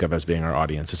think of as being our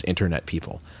audience, is internet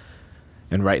people.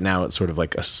 And right now it's sort of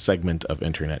like a segment of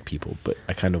internet people, but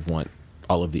I kind of want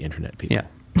all of the internet people.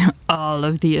 Yeah. All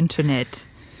of the internet.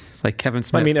 It's like Kevin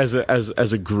Smith. I mean, as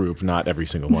a group, not every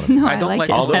single one of them. No, I don't like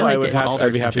it. Although I I'd be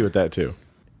attention. happy with that too.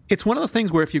 It's one of those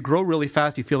things where if you grow really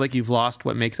fast, you feel like you've lost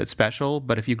what makes it special.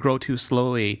 But if you grow too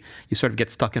slowly, you sort of get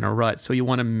stuck in a rut. So you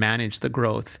want to manage the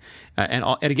growth. And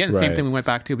again, same thing we went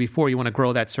back to before. You want to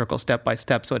grow that circle step by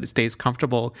step so it stays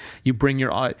comfortable. You bring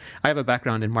your... I have a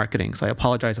background in marketing, so I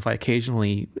apologize if I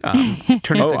occasionally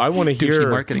turn into I want to hear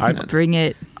marketing sense. Bring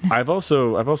it. I've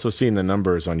also seen the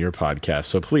numbers on your podcast.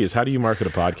 So please, how do you market a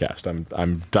podcast?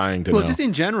 I'm dying to know. Well, just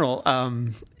in general,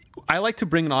 I like to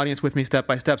bring an audience with me step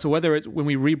by step. So whether it's when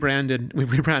we've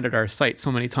rebranded our site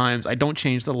so many times, I don't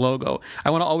change the logo. I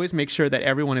want to always make sure that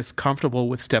everyone is comfortable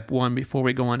with step one before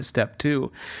we go on to step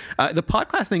two. The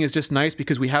podcast thing is just nice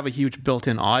because we have a huge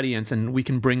built-in audience and we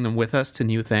can bring them with us to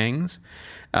new things.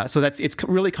 So it's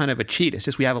really kind of a cheat. It's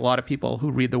just we have a lot of people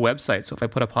who read the website. So if I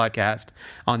put a podcast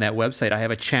on that website, I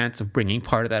have a chance of bringing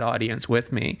part of that audience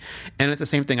with me. And it's the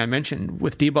same thing I mentioned.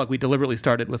 With Debug, we deliberately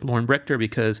started with Lorne Brichter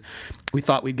because we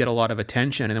thought we'd get a lot of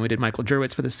attention. And then we did Michael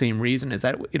Jurwitz for the same reason, is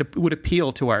that it would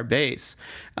appeal to our base.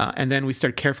 And then we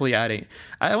started carefully adding.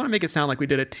 I don't want to make it sound like we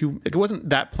did it it wasn't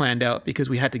that planned out because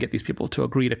we had to get these people to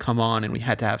agree to come on and we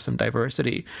had to have some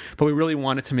diversity. But we really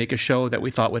wanted to make a show that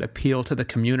we thought would appeal to the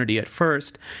community at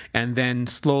first, and then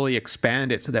slowly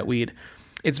expand it so that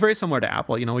it's very similar to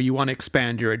Apple. You know, you want to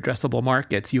expand your addressable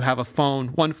markets. You have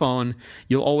one phone,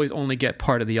 you'll always only get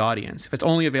part of the audience. If it's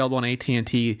only available on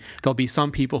AT&T, there'll be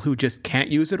some people who just can't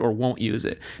use it or won't use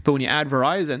it. But when you add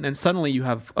Verizon, then suddenly you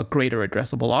have a greater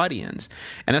addressable audience.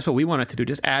 And that's what we wanted to do,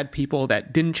 just add people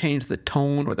that didn't change the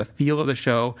tone or the feel of the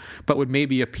show, but would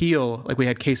maybe appeal, like we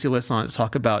had Casey Liss on to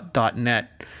talk about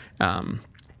 .NET,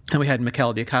 and we had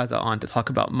Mikel Diacaza on to talk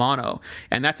about mono.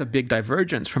 And that's a big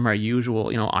divergence from our usual,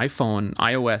 iPhone,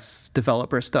 iOS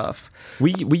developer stuff.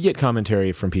 We get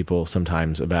commentary from people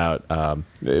sometimes about,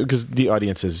 because the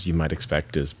audience, as you might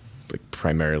expect, is like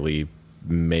primarily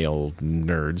male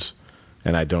nerds.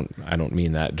 And I don't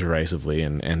mean that derisively.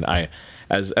 And I,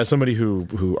 as somebody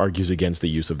who argues against the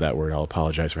use of that word, I'll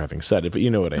apologize for having said it, but you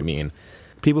know what I mean.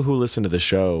 People who listen to the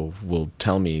show will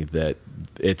tell me that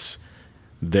it's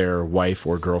their wife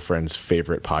or girlfriend's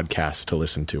favorite podcast to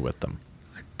listen to with them.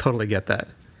 I totally get that.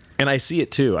 And I see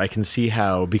it too. I can see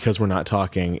how, because we're not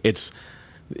talking, it's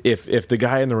if the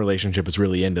guy in the relationship is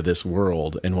really into this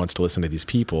world and wants to listen to these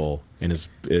people and is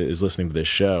listening to this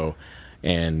show,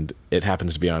 and it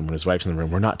happens to be on when his wife's in the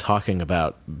room, we're not talking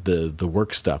about the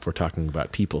work stuff. We're talking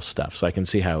about people stuff. So I can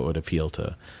see how it would appeal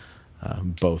to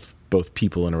both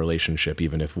people in a relationship,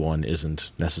 even if one isn't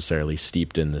necessarily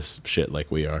steeped in this shit like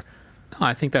we are. No,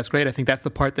 I think that's great. I think that's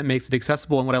the part that makes it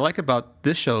accessible. And what I like about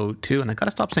this show, too, and I got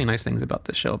to stop saying nice things about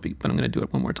this show, but I'm going to do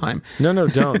it one more time. No,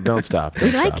 don't stop. We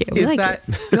like it. We like it.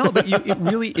 No, but it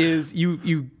really is,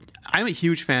 I'm a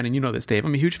huge fan, and you know this, Dave.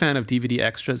 I'm a huge fan of DVD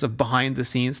extras, of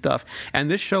behind-the-scenes stuff.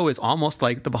 And this show is almost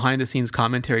like the behind-the-scenes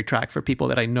commentary track for people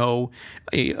that I know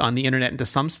on the internet, and to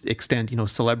some extent,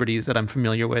 celebrities that I'm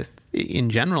familiar with in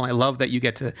general. I love that you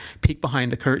get to peek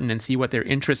behind the curtain and see what their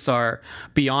interests are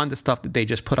beyond the stuff that they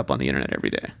just put up on the internet every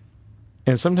day.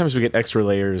 And sometimes we get extra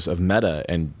layers of meta,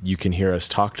 and you can hear us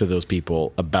talk to those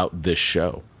people about this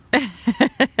show.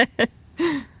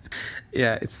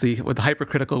 Yeah, it's with the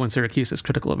hypercritical when Syracuse is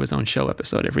critical of his own show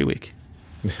episode every week.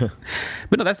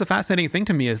 But no, that's the fascinating thing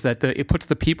to me, is that it puts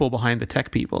the people behind the tech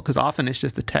people, because often it's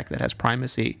just the tech that has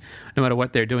primacy. No matter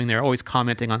what they're doing, they're always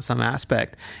commenting on some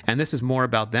aspect. And this is more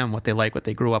about them, what they like, what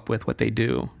they grew up with, what they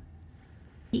do.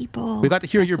 People. We got to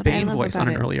hear your That's what I Bane love voice about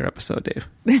on an it. earlier episode, Dave.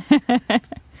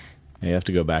 You have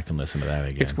to go back and listen to that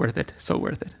again. It's worth it. So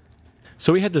worth it.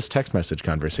 So we had this text message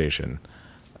conversation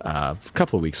a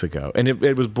couple of weeks ago, and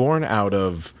it was born out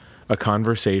of a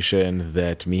conversation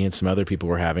that me and some other people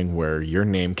were having where your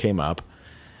name came up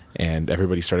and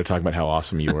everybody started talking about how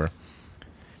awesome you were.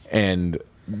 And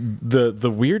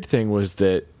the weird thing was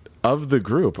that of the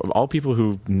group, of all people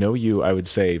who know you, I would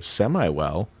say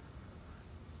semi-well,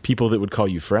 people that would call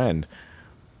you friend,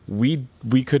 we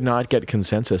could not get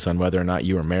consensus on whether or not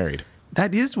you were married.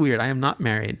 That is weird. I am not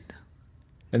married.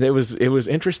 And it was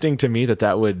interesting to me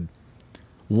that would,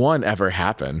 one, ever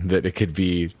happen, that it could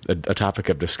be a topic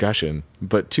of discussion,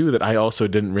 but two, that I also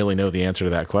didn't really know the answer to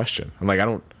that question. I'm like, I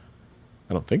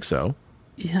don't think so.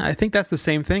 Yeah, I think that's the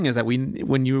same thing, is that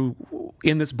when you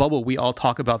in this bubble, we all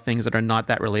talk about things that are not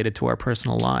that related to our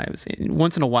personal lives.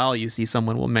 Once in a while, you see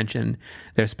someone will mention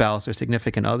their spouse or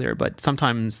significant other, but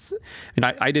sometimes,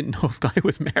 I didn't know if Guy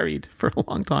was married for a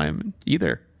long time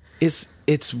either.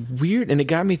 It's weird, and it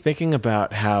got me thinking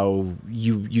about how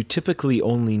you typically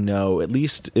only know, at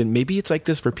least, and maybe it's like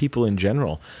this for people in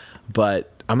general,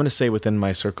 but I'm going to say within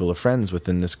my circle of friends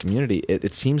within this community,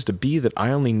 it seems to be that I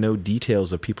only know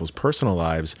details of people's personal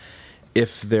lives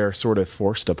if they're sort of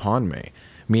forced upon me.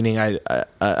 Meaning, I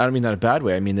don't mean that in a bad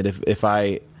way. I mean that if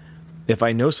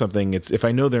I know something, if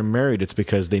I know they're married, it's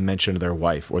because they mentioned their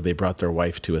wife, or they brought their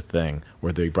wife to a thing,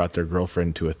 or they brought their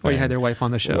girlfriend to a thing. Or you had their wife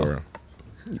on the show.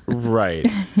 Right.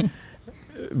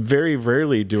 Very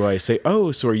rarely do I say,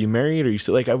 "Oh, so are you married?" Or you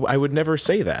say, like, I would never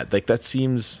say that. Like, that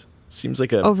seems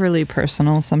like a overly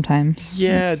personal sometimes.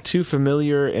 Yeah, too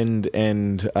familiar, and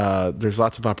there's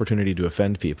lots of opportunity to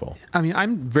offend people. I mean,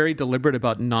 I'm very deliberate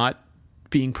about not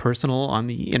being personal on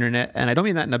the internet, and I don't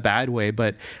mean that in a bad way,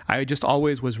 but I just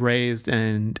always was raised,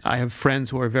 and I have friends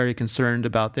who are very concerned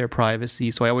about their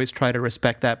privacy, so I always try to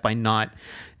respect that by not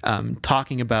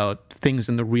talking about things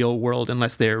in the real world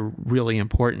unless they're really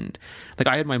important. Like,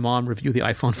 I had my mom review the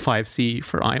iPhone 5C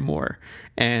for iMore,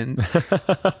 and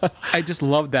I just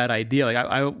loved that idea. Like,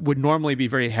 I would normally be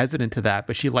very hesitant to that,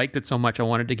 but she liked it so much I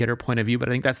wanted to get her point of view. But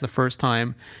I think that's the first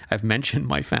time I've mentioned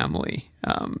my family.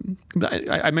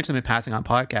 I mentioned them in passing on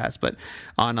podcasts, but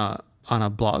on a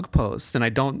blog post, and I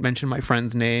don't mention my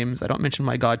friends' names. I don't mention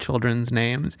my godchildren's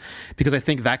names, because I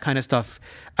think that kind of stuff,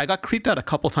 I got creeped out a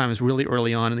couple times really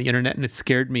early on in the internet, and it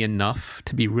scared me enough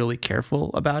to be really careful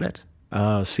about it.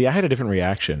 See, I had a different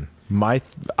reaction.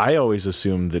 I always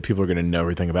assumed that people are going to know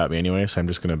everything about me anyway, so I'm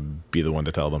just going to be the one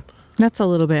to tell them. That's a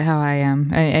little bit how I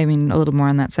am. I mean, a little more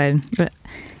on that side, but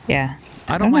yeah.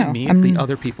 I don't mind me. It's the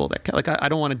other people that, like, I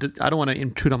don't want to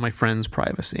intrude on my friends'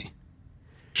 privacy.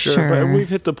 Sure, but we've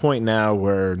hit the point now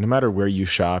where no matter where you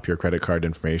shop, your credit card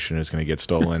information is going to get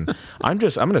stolen. I'm going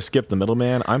to skip the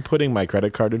middleman. I'm putting my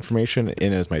credit card information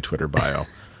in as my Twitter bio.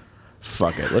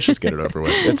 Fuck it. Let's just get it over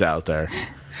with. It's out there.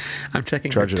 I'm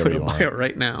checking my Twitter bio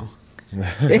right now.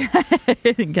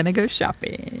 Gonna go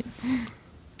shopping.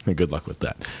 Good luck with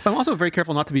that. But I'm also very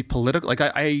careful not to be political. Like,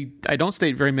 I don't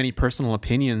state very many personal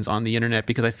opinions on the internet,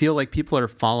 because I feel like people are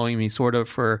following me sort of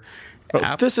for...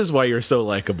 this is why you're so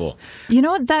likable. You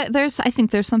know what? I think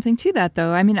there's something to that,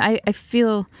 though. I mean, I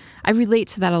feel I relate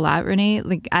to that a lot, Renee.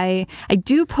 Like, I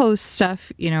do post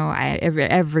stuff. You know,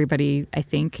 everybody I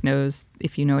think knows,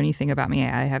 if you know anything about me,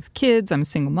 I have kids. I'm a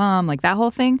single mom. Like, that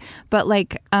whole thing. But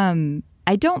like,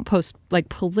 I don't post like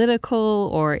political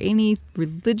or any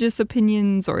religious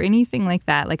opinions or anything like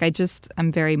that. Like,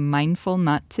 I'm very mindful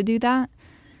not to do that.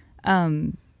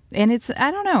 And it's,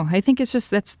 I don't know. I think it's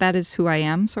just that is who I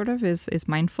am, sort of, is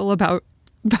mindful about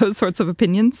those sorts of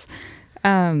opinions.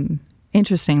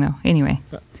 Interesting, though. Anyway.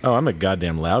 Oh, I'm a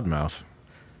goddamn loudmouth.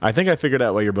 I think I figured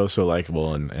out why you're both so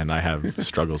likable, and I have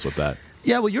struggles with that.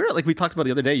 Yeah, well, you're, like we talked about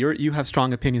the other day, you have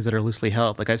strong opinions that are loosely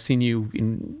held. Like, I've seen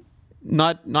you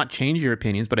not change your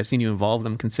opinions, but I've seen you evolve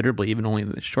them considerably, even only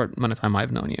the short amount of time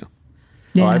I've known you.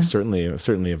 Yeah. Oh, I've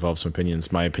certainly evolved some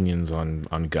opinions. My opinions on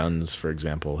guns, for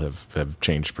example, have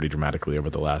changed pretty dramatically over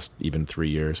the last even 3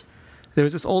 years. There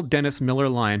was this old Dennis Miller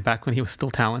line back when he was still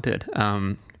talented.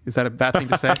 Is that a bad thing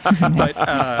to say? Nice.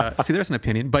 But see, there's an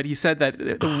opinion. But he said that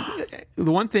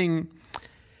the one thing,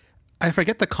 I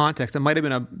forget the context, it might have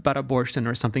been about abortion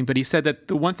or something, but he said that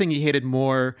the one thing he hated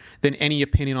more than any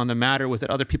opinion on the matter was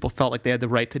that other people felt like they had the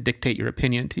right to dictate your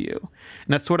opinion to you. And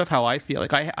that's sort of how I feel.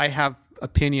 Like, I have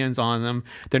opinions on them.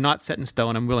 They're not set in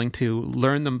stone. I'm willing to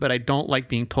learn them, but I don't like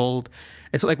being told.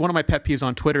 It's like one of my pet peeves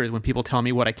on Twitter is when people tell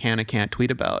me what I can and can't tweet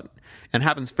about. And it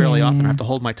happens fairly often. I have to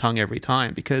hold my tongue every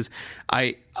time, because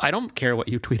I don't care what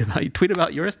you tweet about. You tweet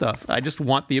about your stuff. I just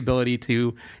want the ability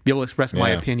to be able to express my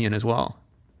opinion as well.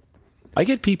 I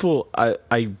get people.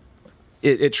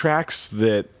 It tracks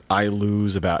that I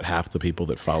lose about half the people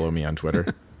that follow me on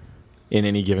Twitter. In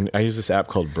any given, I use this app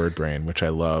called Bird Brain, which I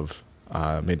love,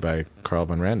 made by Carl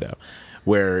Van Rando,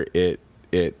 where it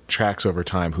tracks over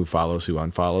time who follows, who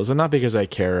unfollows, and not because I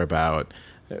care about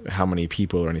how many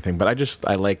people or anything, but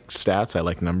I like stats, I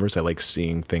like numbers, I like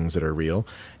seeing things that are real,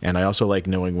 and I also like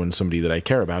knowing when somebody that I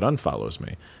care about unfollows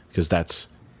me, because that's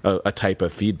a type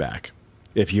of feedback.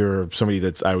 If you're somebody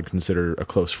that's I would consider a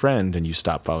close friend and you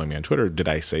stop following me on Twitter, did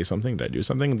I say something? Did I do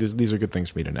something? These are good things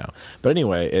for me to know. But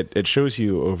anyway, it shows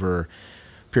you over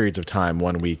periods of time,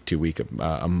 1 week, 2 week,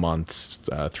 a month,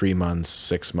 3 months,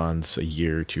 6 months, a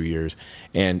year, 2 years.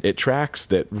 And it tracks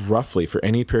that roughly for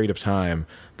any period of time,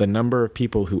 the number of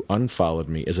people who unfollowed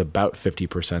me is about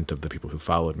 50% of the people who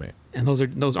followed me. And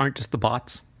those aren't just the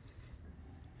bots?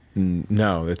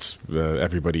 No, it's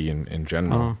everybody in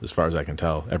general, as far as I can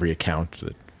tell. Every account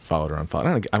that followed or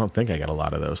unfollowed. I don't think I got a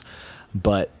lot of those.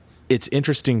 But it's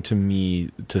interesting to me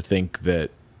to think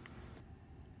that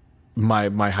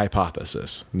my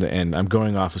hypothesis, and I'm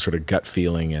going off of sort of gut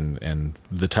feeling and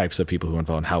the types of people who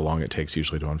unfollow and how long it takes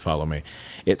usually to unfollow me.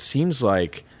 It seems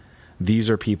like these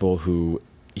are people who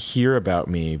hear about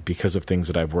me because of things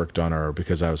that I've worked on, or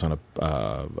because I was on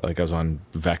I was on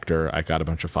Vector. I got a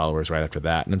bunch of followers right after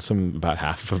that, and then about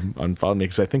half of them unfollowed me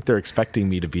because I think they're expecting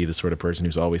me to be the sort of person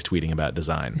who's always tweeting about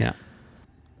design. Yeah.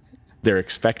 They're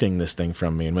expecting this thing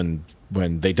from me, and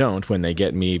when they don't, when they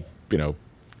get me,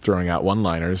 throwing out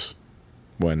one-liners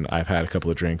when I've had a couple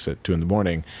of drinks at 2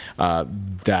 a.m,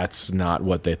 that's not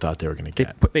what they thought they were going to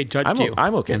get. They judged you.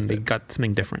 I'm okay and with they it. got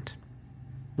something different.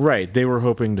 Right. They were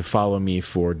hoping to follow me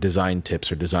for design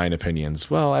tips or design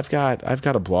opinions. Well, I've got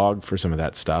a blog for some of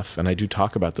that stuff, and I do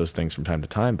talk about those things from time to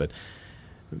time, but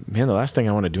man, the last thing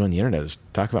I want to do on the internet is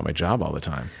talk about my job all the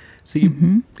time. So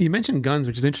you mentioned guns,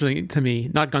 which is interesting to me,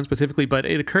 not guns specifically, but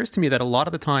it occurs to me that a lot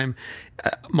of the time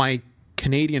my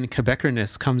Canadian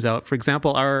Quebecerness comes out. For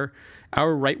example, our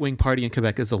right-wing party in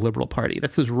Quebec is the Liberal Party.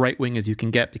 That's as right-wing as you can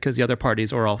get because the other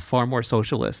parties are all far more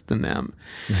socialist than them.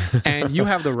 And you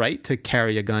have the right to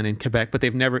carry a gun in Quebec, but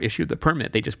they've never issued the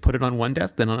permit. They just put it on one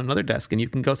desk, then on another desk, and you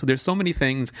can go. So there's so many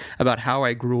things about how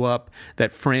I grew up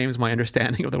that frames my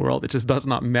understanding of the world. It just does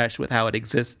not mesh with how it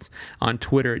exists on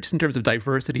Twitter, just in terms of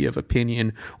diversity of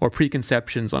opinion or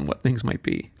preconceptions on what things might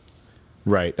be.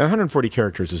 Right. And 140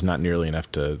 characters is not nearly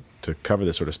enough to cover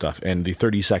this sort of stuff. And the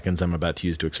 30 seconds I'm about to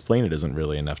use to explain it isn't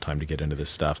really enough time to get into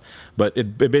this stuff. But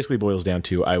it basically boils down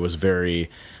to I was very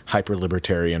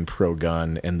hyper-libertarian,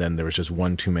 pro-gun, and then there was just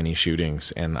one too many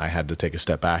shootings, and I had to take a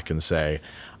step back and say,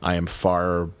 I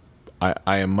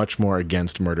am much more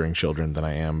against murdering children than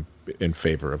I am in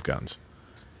favor of guns.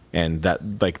 And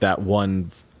that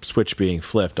one switch being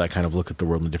flipped, I kind of look at the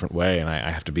world in a different way, and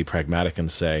I have to be pragmatic and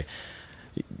say,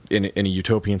 in a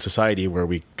utopian society where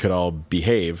we could all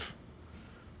behave,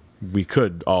 we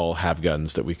could all have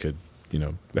guns that we could,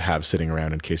 have sitting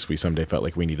around in case we someday felt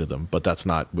like we needed them. But that's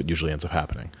not what usually ends up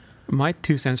happening. My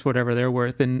 2 cents for whatever they're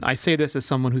worth, and I say this as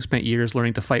someone who spent years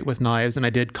learning to fight with knives, and I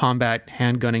did combat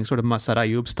handgunning sort of Masad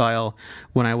Ayub style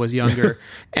when I was younger,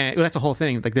 and that's a whole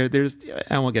thing. Like there's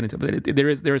I won't get into it, but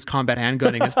there is combat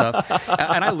handgunning and stuff,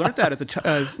 and I learned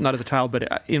that not as a child,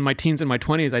 but in my teens and my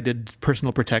 20s, I did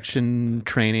personal protection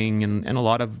training and a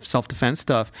lot of self-defense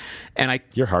stuff, and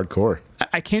You're hardcore.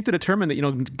 I came to determine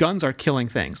that, guns are killing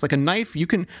things. Like a knife,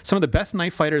 some of the best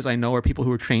knife fighters I know are people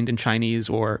who are trained in Chinese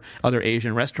or other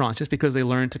Asian restaurants just because they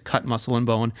learned to cut muscle and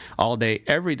bone all day,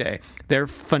 every day. They're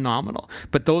phenomenal.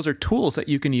 But those are tools that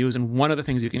you can use, and one of the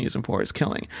things you can use them for is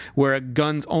killing, where a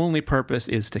gun's only purpose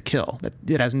is to kill.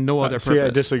 It has no other purpose. See,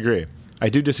 I disagree. I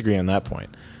do disagree on that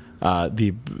point.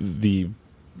 The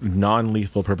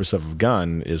non-lethal purpose of a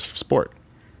gun is sport.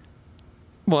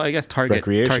 Well, I guess target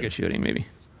shooting, maybe.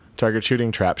 Target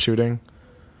shooting, trap shooting.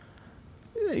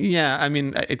 Yeah, I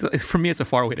mean, for me, it's a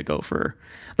far way to go for,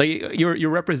 like, you're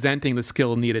representing the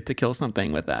skill needed to kill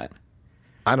something with that.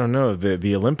 I don't know.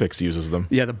 The Olympics uses them.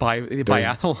 Yeah, the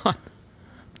biathlon.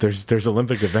 There's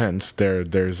Olympic events.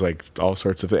 There's like all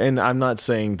sorts of, and I'm not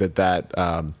saying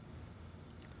that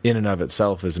in and of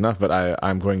itself is enough, but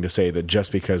I'm going to say that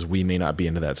just because we may not be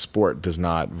into that sport does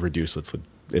not reduce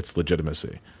its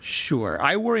legitimacy. Sure.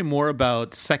 I worry more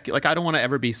about I don't want to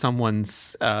ever be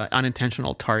someone's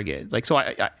unintentional target. Like, so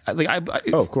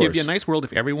of course. It'd be a nice world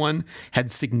if everyone had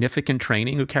significant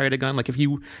training who carried a gun. Like if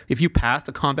you passed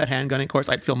a combat handgunning course,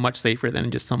 I'd feel much safer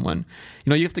than just someone,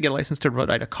 you have to get a license to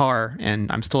ride a car,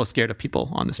 and I'm still scared of people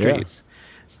on the streets.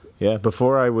 Yeah.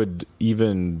 Before I would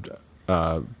even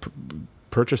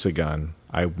purchase a gun,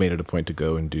 I made it a point to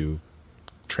go and do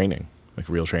training, like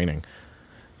real training.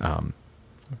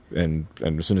 And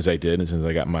as soon as I did, as soon as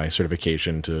I got my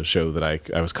certification to show that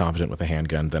I was confident with a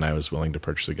handgun, then I was willing to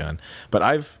purchase a gun. But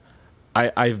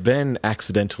I've been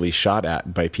accidentally shot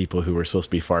at by people who were supposed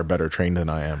to be far better trained than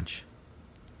I am.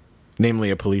 Namely,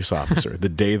 a police officer. The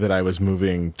day that I was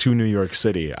moving to New York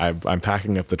City, I'm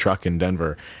packing up the truck in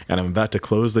Denver, and I'm about to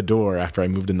close the door after I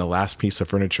moved in the last piece of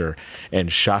furniture,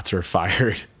 and shots are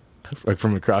fired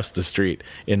from across the street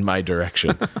in my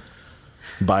direction.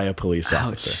 By a police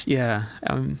officer. Ouch. Yeah,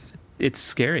 it's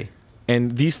scary.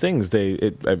 And these things,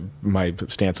 my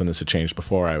stance on this had changed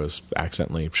before I was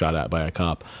accidentally shot at by a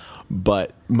cop.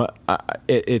 But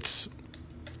it's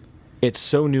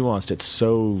so nuanced, it's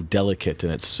so delicate,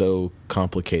 and it's so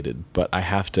complicated. But I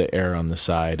have to err on the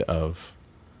side of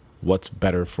what's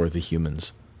better for the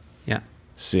humans. Yeah.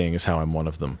 Seeing as how I'm one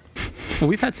of them. Well,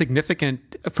 we've had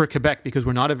significant, for Quebec, because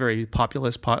we're not a very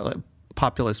populous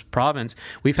province,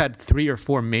 we've had 3 or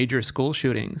 4 major school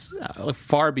shootings,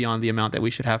 far beyond the amount that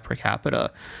we should have per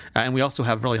capita, and we also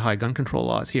have really high gun control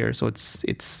laws here. So it's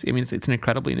an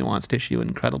incredibly nuanced issue,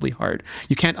 incredibly hard.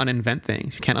 You can't uninvent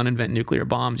things. You can't uninvent nuclear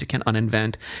bombs. You can't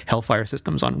uninvent hellfire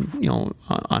systems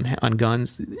on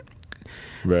guns.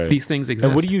 Right. These things exist.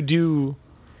 And what do you do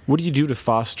What do you do to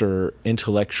foster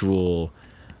intellectual,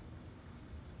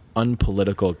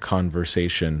 unpolitical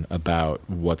conversation about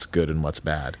what's good and what's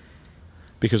bad?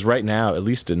 Because right now, at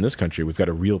least in this country, we've got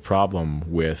a real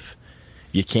problem with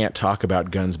you can't talk about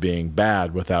guns being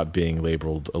bad without being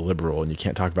labeled a liberal, and you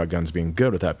can't talk about guns being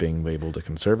good without being labeled a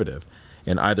conservative.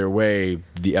 And either way,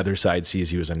 the other side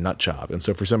sees you as a nut job. And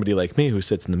so for somebody like me who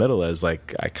sits in the middle as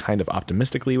like, I kind of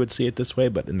optimistically would see it this way,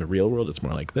 but in the real world, it's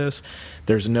more like this.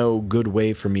 There's no good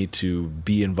way for me to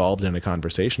be involved in a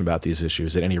conversation about these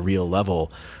issues at any real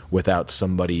level without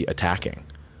somebody attacking.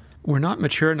 We're not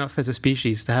mature enough as a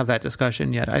species to have that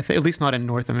discussion yet. At least not in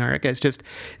North America. It's just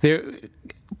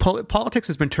politics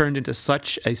has been turned into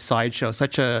such a sideshow,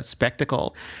 such a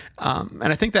spectacle, and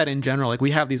I think that in general, like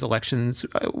we have these elections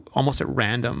almost at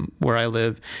random where I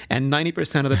live, and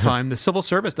 90% of the time the civil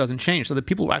service doesn't change. So the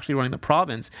people who are actually running the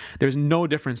province, there's no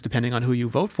difference depending on who you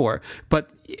vote for.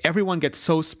 But everyone gets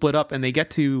so split up, and they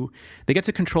get to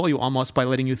control you almost by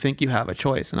letting you think you have a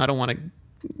choice. And I don't want to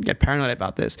get paranoid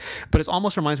about this, but it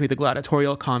almost reminds me of the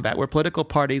gladiatorial combat where political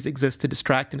parties exist to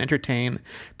distract and entertain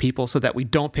people so that we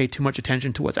don't pay too much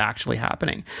attention to what's actually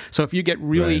happening. So if you get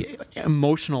really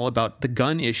emotional about the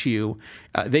gun issue,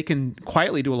 they can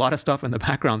quietly do a lot of stuff in the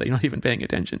background that you're not even paying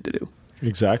attention to do.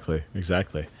 Exactly.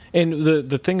 And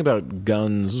the thing about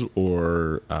guns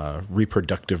or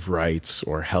reproductive rights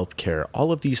or healthcare,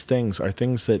 all of these things are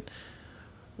things that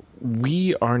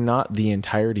we are not the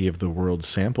entirety of the world's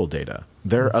sample data.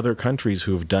 There are other countries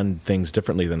who have done things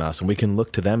differently than us, and we can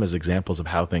look to them as examples of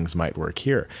how things might work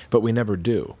here, but we never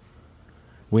do.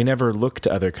 We never look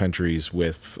to other countries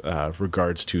with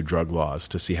regards to drug laws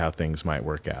to see how things might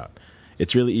work out.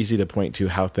 It's really easy to point to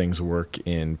how things work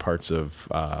in parts of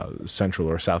Central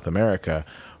or South America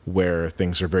where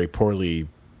things are very poorly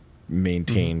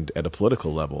maintained at a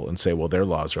political level and say, well, their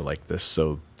laws are like this,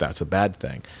 so that's a bad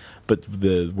thing. But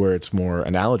where it's more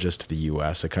analogous to the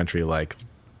U.S., a country like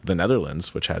the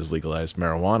Netherlands, which has legalized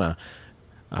marijuana,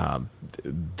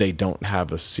 they don't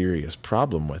have a serious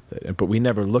problem with it. But we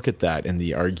never look at that in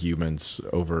the arguments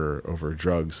over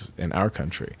drugs in our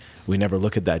country. We never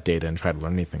look at that data and try to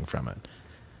learn anything from it.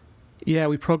 Yeah,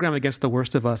 we program against the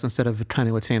worst of us instead of trying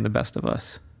to attain the best of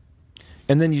us.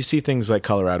 And then you see things like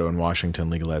Colorado and Washington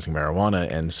legalizing marijuana,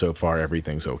 and so far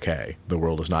everything's okay. The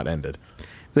world has not ended.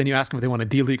 Then you ask them if they want to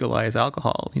delegalize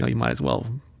alcohol. You might as well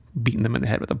beaten them in the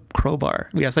head with a crowbar.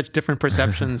 We have such different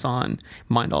perceptions on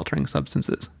mind-altering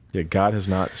substances. Yeah, God has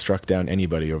not struck down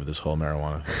anybody over this whole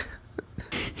marijuana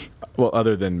thing. Well,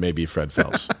 other than maybe Fred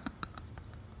Phelps.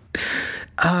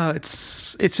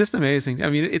 It's just amazing. I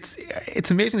mean,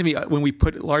 it's amazing to me when we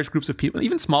put large groups of people,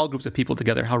 even small groups of people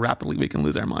together, how rapidly we can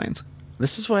lose our minds.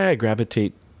 This is why I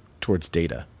gravitate towards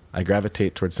data. I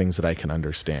gravitate towards things that I can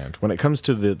understand. When it comes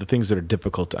to the things that are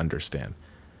difficult to understand,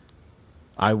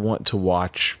 I want to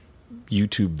watch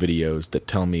YouTube videos that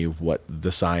tell me what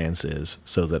the science is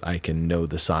so that I can know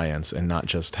the science and not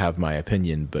just have my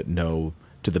opinion, but know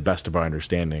to the best of our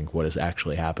understanding what is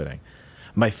actually happening.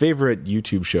 My favorite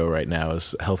YouTube show right now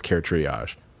is Healthcare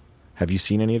Triage. Have you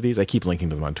seen any of these? I keep linking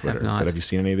to them on Twitter. But have you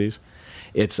seen any of these?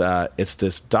 It's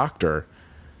this doctor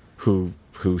who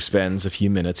spends a few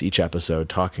minutes each episode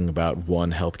talking about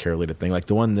one healthcare related thing. Like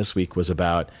the one this week was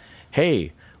about,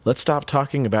 hey, let's stop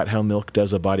talking about how milk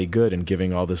does a body good and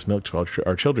giving all this milk to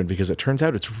our children, because it turns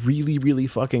out it's really, really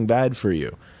fucking bad for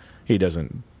you. He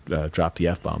doesn't drop the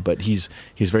F-bomb, but he's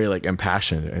very like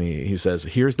impassioned, and he says,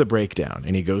 here's the breakdown,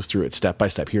 and he goes through it step by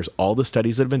step. Here's all the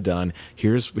studies that have been done.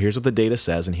 Here's what the data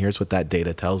says, and here's what that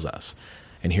data tells us.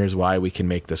 And here's why we can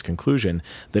make this conclusion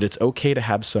that it's okay to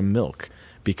have some milk.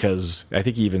 Because I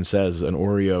think he even says an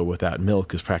Oreo without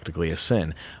milk is practically a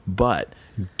sin. But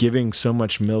giving so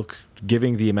much milk,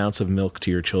 giving the amounts of milk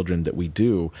to your children that we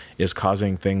do is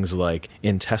causing things like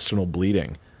intestinal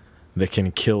bleeding that can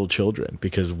kill children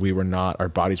because our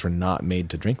bodies were not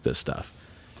made to drink this stuff.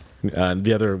 One of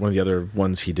the other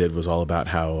ones he did was all about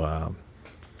how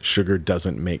sugar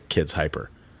doesn't make kids hyper.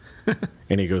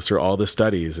 And he goes through all the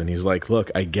studies, and he's like, look,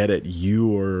 I get it.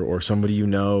 You or somebody you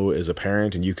know is a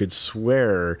parent, and you could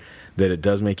swear that it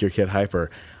does make your kid hyper.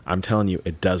 I'm telling you,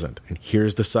 it doesn't. And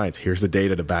here's the science. Here's the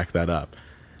data to back that up.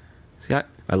 See,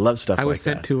 I love stuff like that. I was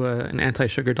sent to an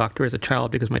anti-sugar doctor as a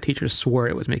child because my teachers swore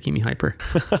it was making me hyper.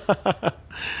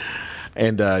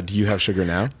 And do you have sugar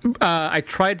now? I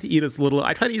try to eat as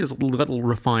little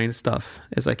refined stuff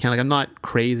as I can. Like, I'm not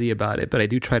crazy about it, but I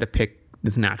do try to pick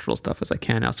as natural stuff as I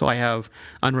can now. So I have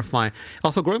unrefined.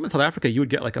 Also, growing up in South Africa, you would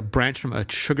get like a branch from a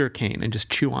sugar cane and just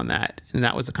chew on that. And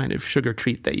that was the kind of sugar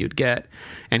treat that you'd get.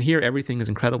 And here, everything is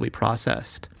incredibly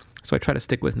processed. So I try to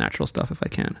stick with natural stuff if I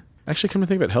can. Actually, come to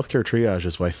think of it, Healthcare Triage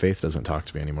is why Faith doesn't talk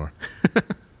to me anymore.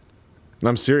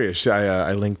 I'm serious.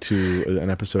 I linked to an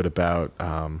episode about,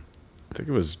 I think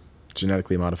it was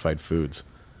genetically modified foods.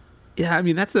 Yeah, I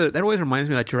mean, that always reminds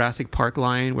me of that Jurassic Park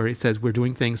line where he says, we're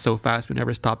doing things so fast we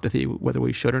never stop to think whether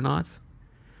we should or not.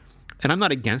 And I'm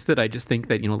not against it. I just think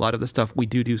that, a lot of the stuff we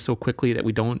do so quickly that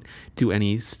we don't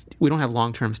have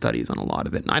long-term studies on a lot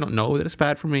of it. And I don't know that it's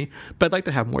bad for me, but I'd like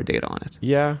to have more data on it.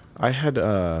 Yeah, I had,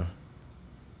 I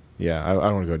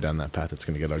don't want to go down that path. It's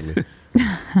going to get ugly.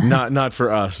 not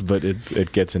for us, but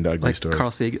it gets into ugly stories.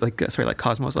 Carl Sagan, like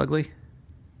Cosmos Ugly?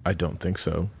 I don't think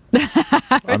so.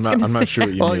 I'm not sure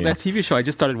what you mean. That TV show, I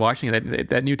just started watching it,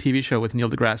 that new TV show with Neil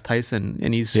deGrasse Tyson,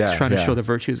 and he's trying to show the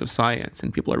virtues of science,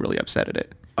 and people are really upset at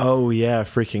it. Oh, yeah,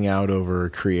 freaking out over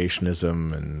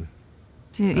creationism and...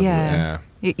 Yeah.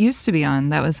 It used to be on.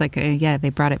 That was like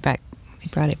they brought it back.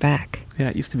 Yeah,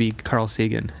 it used to be Carl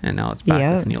Sagan, and now it's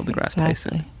back with Neil deGrasse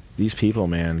Tyson. These people,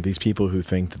 man, these people who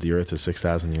think that the Earth is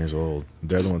 6,000 years old,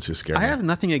 they're the ones who scare me. I have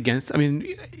nothing against... I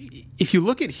mean, if you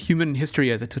look at human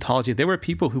history as a tautology, there were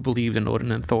people who believed in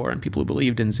Odin and Thor, and people who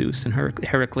believed in Zeus and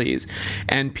Heracles,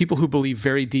 and people who believe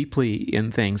very deeply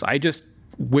in things. I just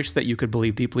wish that you could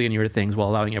believe deeply in your things while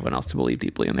allowing everyone else to believe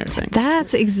deeply in their things.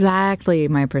 That's exactly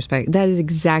my perspective. That is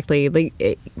exactly...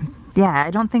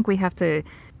 I don't think we have to,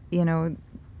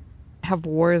 have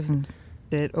wars and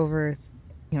shit over...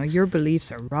 your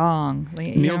beliefs are wrong.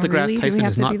 Neil deGrasse Tyson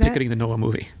is not picketing the Noah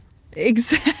movie.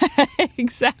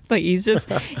 Exactly. He's just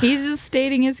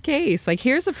stating his case. Like,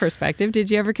 here's a perspective. Did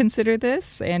you ever consider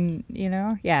this? And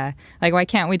like, why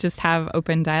can't we just have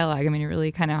open dialogue? I mean, it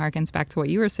really kind of harkens back to what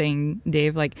you were saying,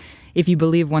 Dave. Like, if you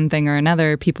believe one thing or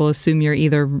another, people assume you're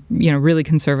either really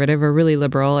conservative or really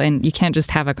liberal, and you can't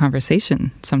just have a conversation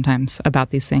sometimes about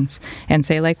these things and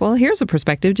say, like, well, here's a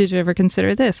perspective. Did you ever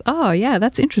consider this? Oh yeah,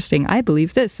 that's interesting. I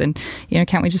believe this. And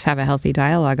can't we just have a healthy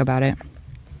dialogue about it?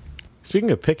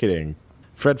 Speaking of picketing,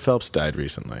 Fred Phelps died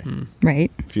recently.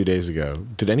 Right. A few days ago.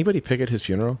 Did anybody picket his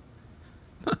funeral?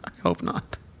 I hope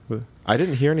not. I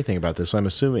didn't hear anything about this, so I'm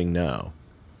assuming no.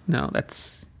 No,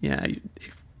 that's... Yeah,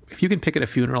 if you can picket a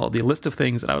funeral, the list of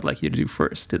things that I would like you to do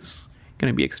first is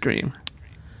going to be extreme.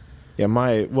 Yeah,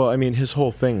 his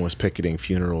whole thing was picketing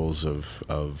funerals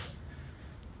of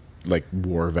like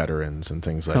war veterans and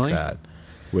things like that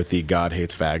with the God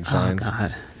hates fag signs. Oh,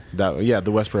 God.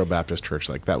 The Westboro Baptist Church,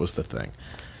 that was the thing.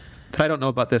 That I don't know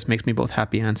about this makes me both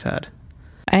happy and sad.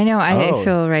 I know. I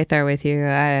feel right there with you.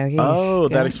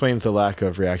 That explains the lack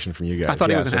of reaction from you guys. I thought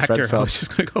he was an actor. I was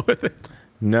just going to go with it.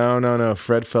 No.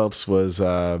 Fred Phelps was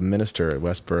a minister at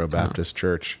Westboro Baptist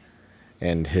Church,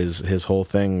 and his whole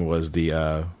thing was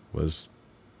was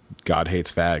God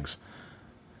hates fags.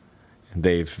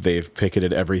 They've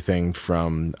picketed everything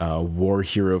from war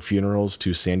hero funerals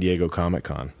to San Diego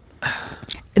Comic-Con.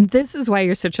 And this is why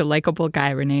you're such a likable guy,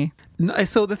 Renee.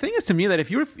 So the thing is, to me, that if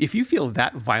you feel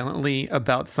that violently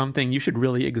about something, you should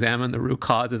really examine the root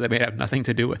causes that may have nothing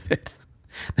to do with it.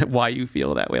 Why you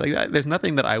feel that way. Like that, there's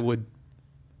nothing that I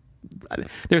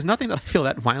feel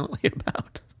that violently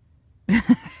about.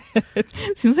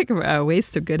 It seems like a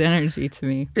waste of good energy to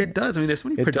me. It does. I mean, there's so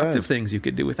many productive things you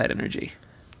could do with that energy.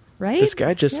 Right? This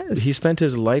guy he spent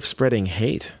his life spreading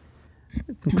hate.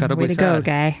 Incredibly Way to sad. go,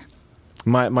 guy.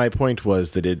 My point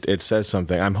was that it says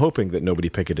something. I'm hoping that nobody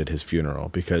picketed his funeral,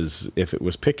 because if it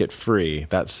was picket free,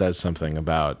 that says something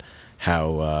about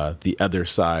how the other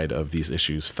side of these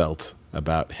issues felt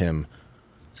about him.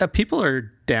 People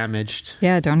are damaged.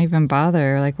 Yeah, don't even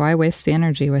bother. Like, why waste the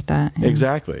energy with that? Yeah.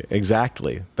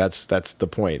 Exactly. That's the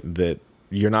point, that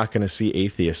you're not going to see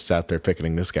atheists out there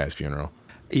picketing this guy's funeral.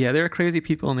 Yeah, there are crazy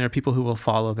people, and there are people who will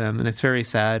follow them, and it's very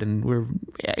sad. And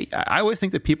I always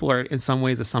think that people are, in some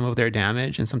ways, the sum of their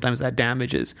damage, and sometimes that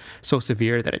damage is so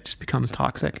severe that it just becomes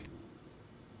toxic.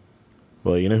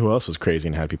 Well, you know who else was crazy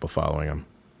and had people following him?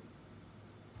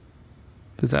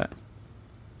 Who's that?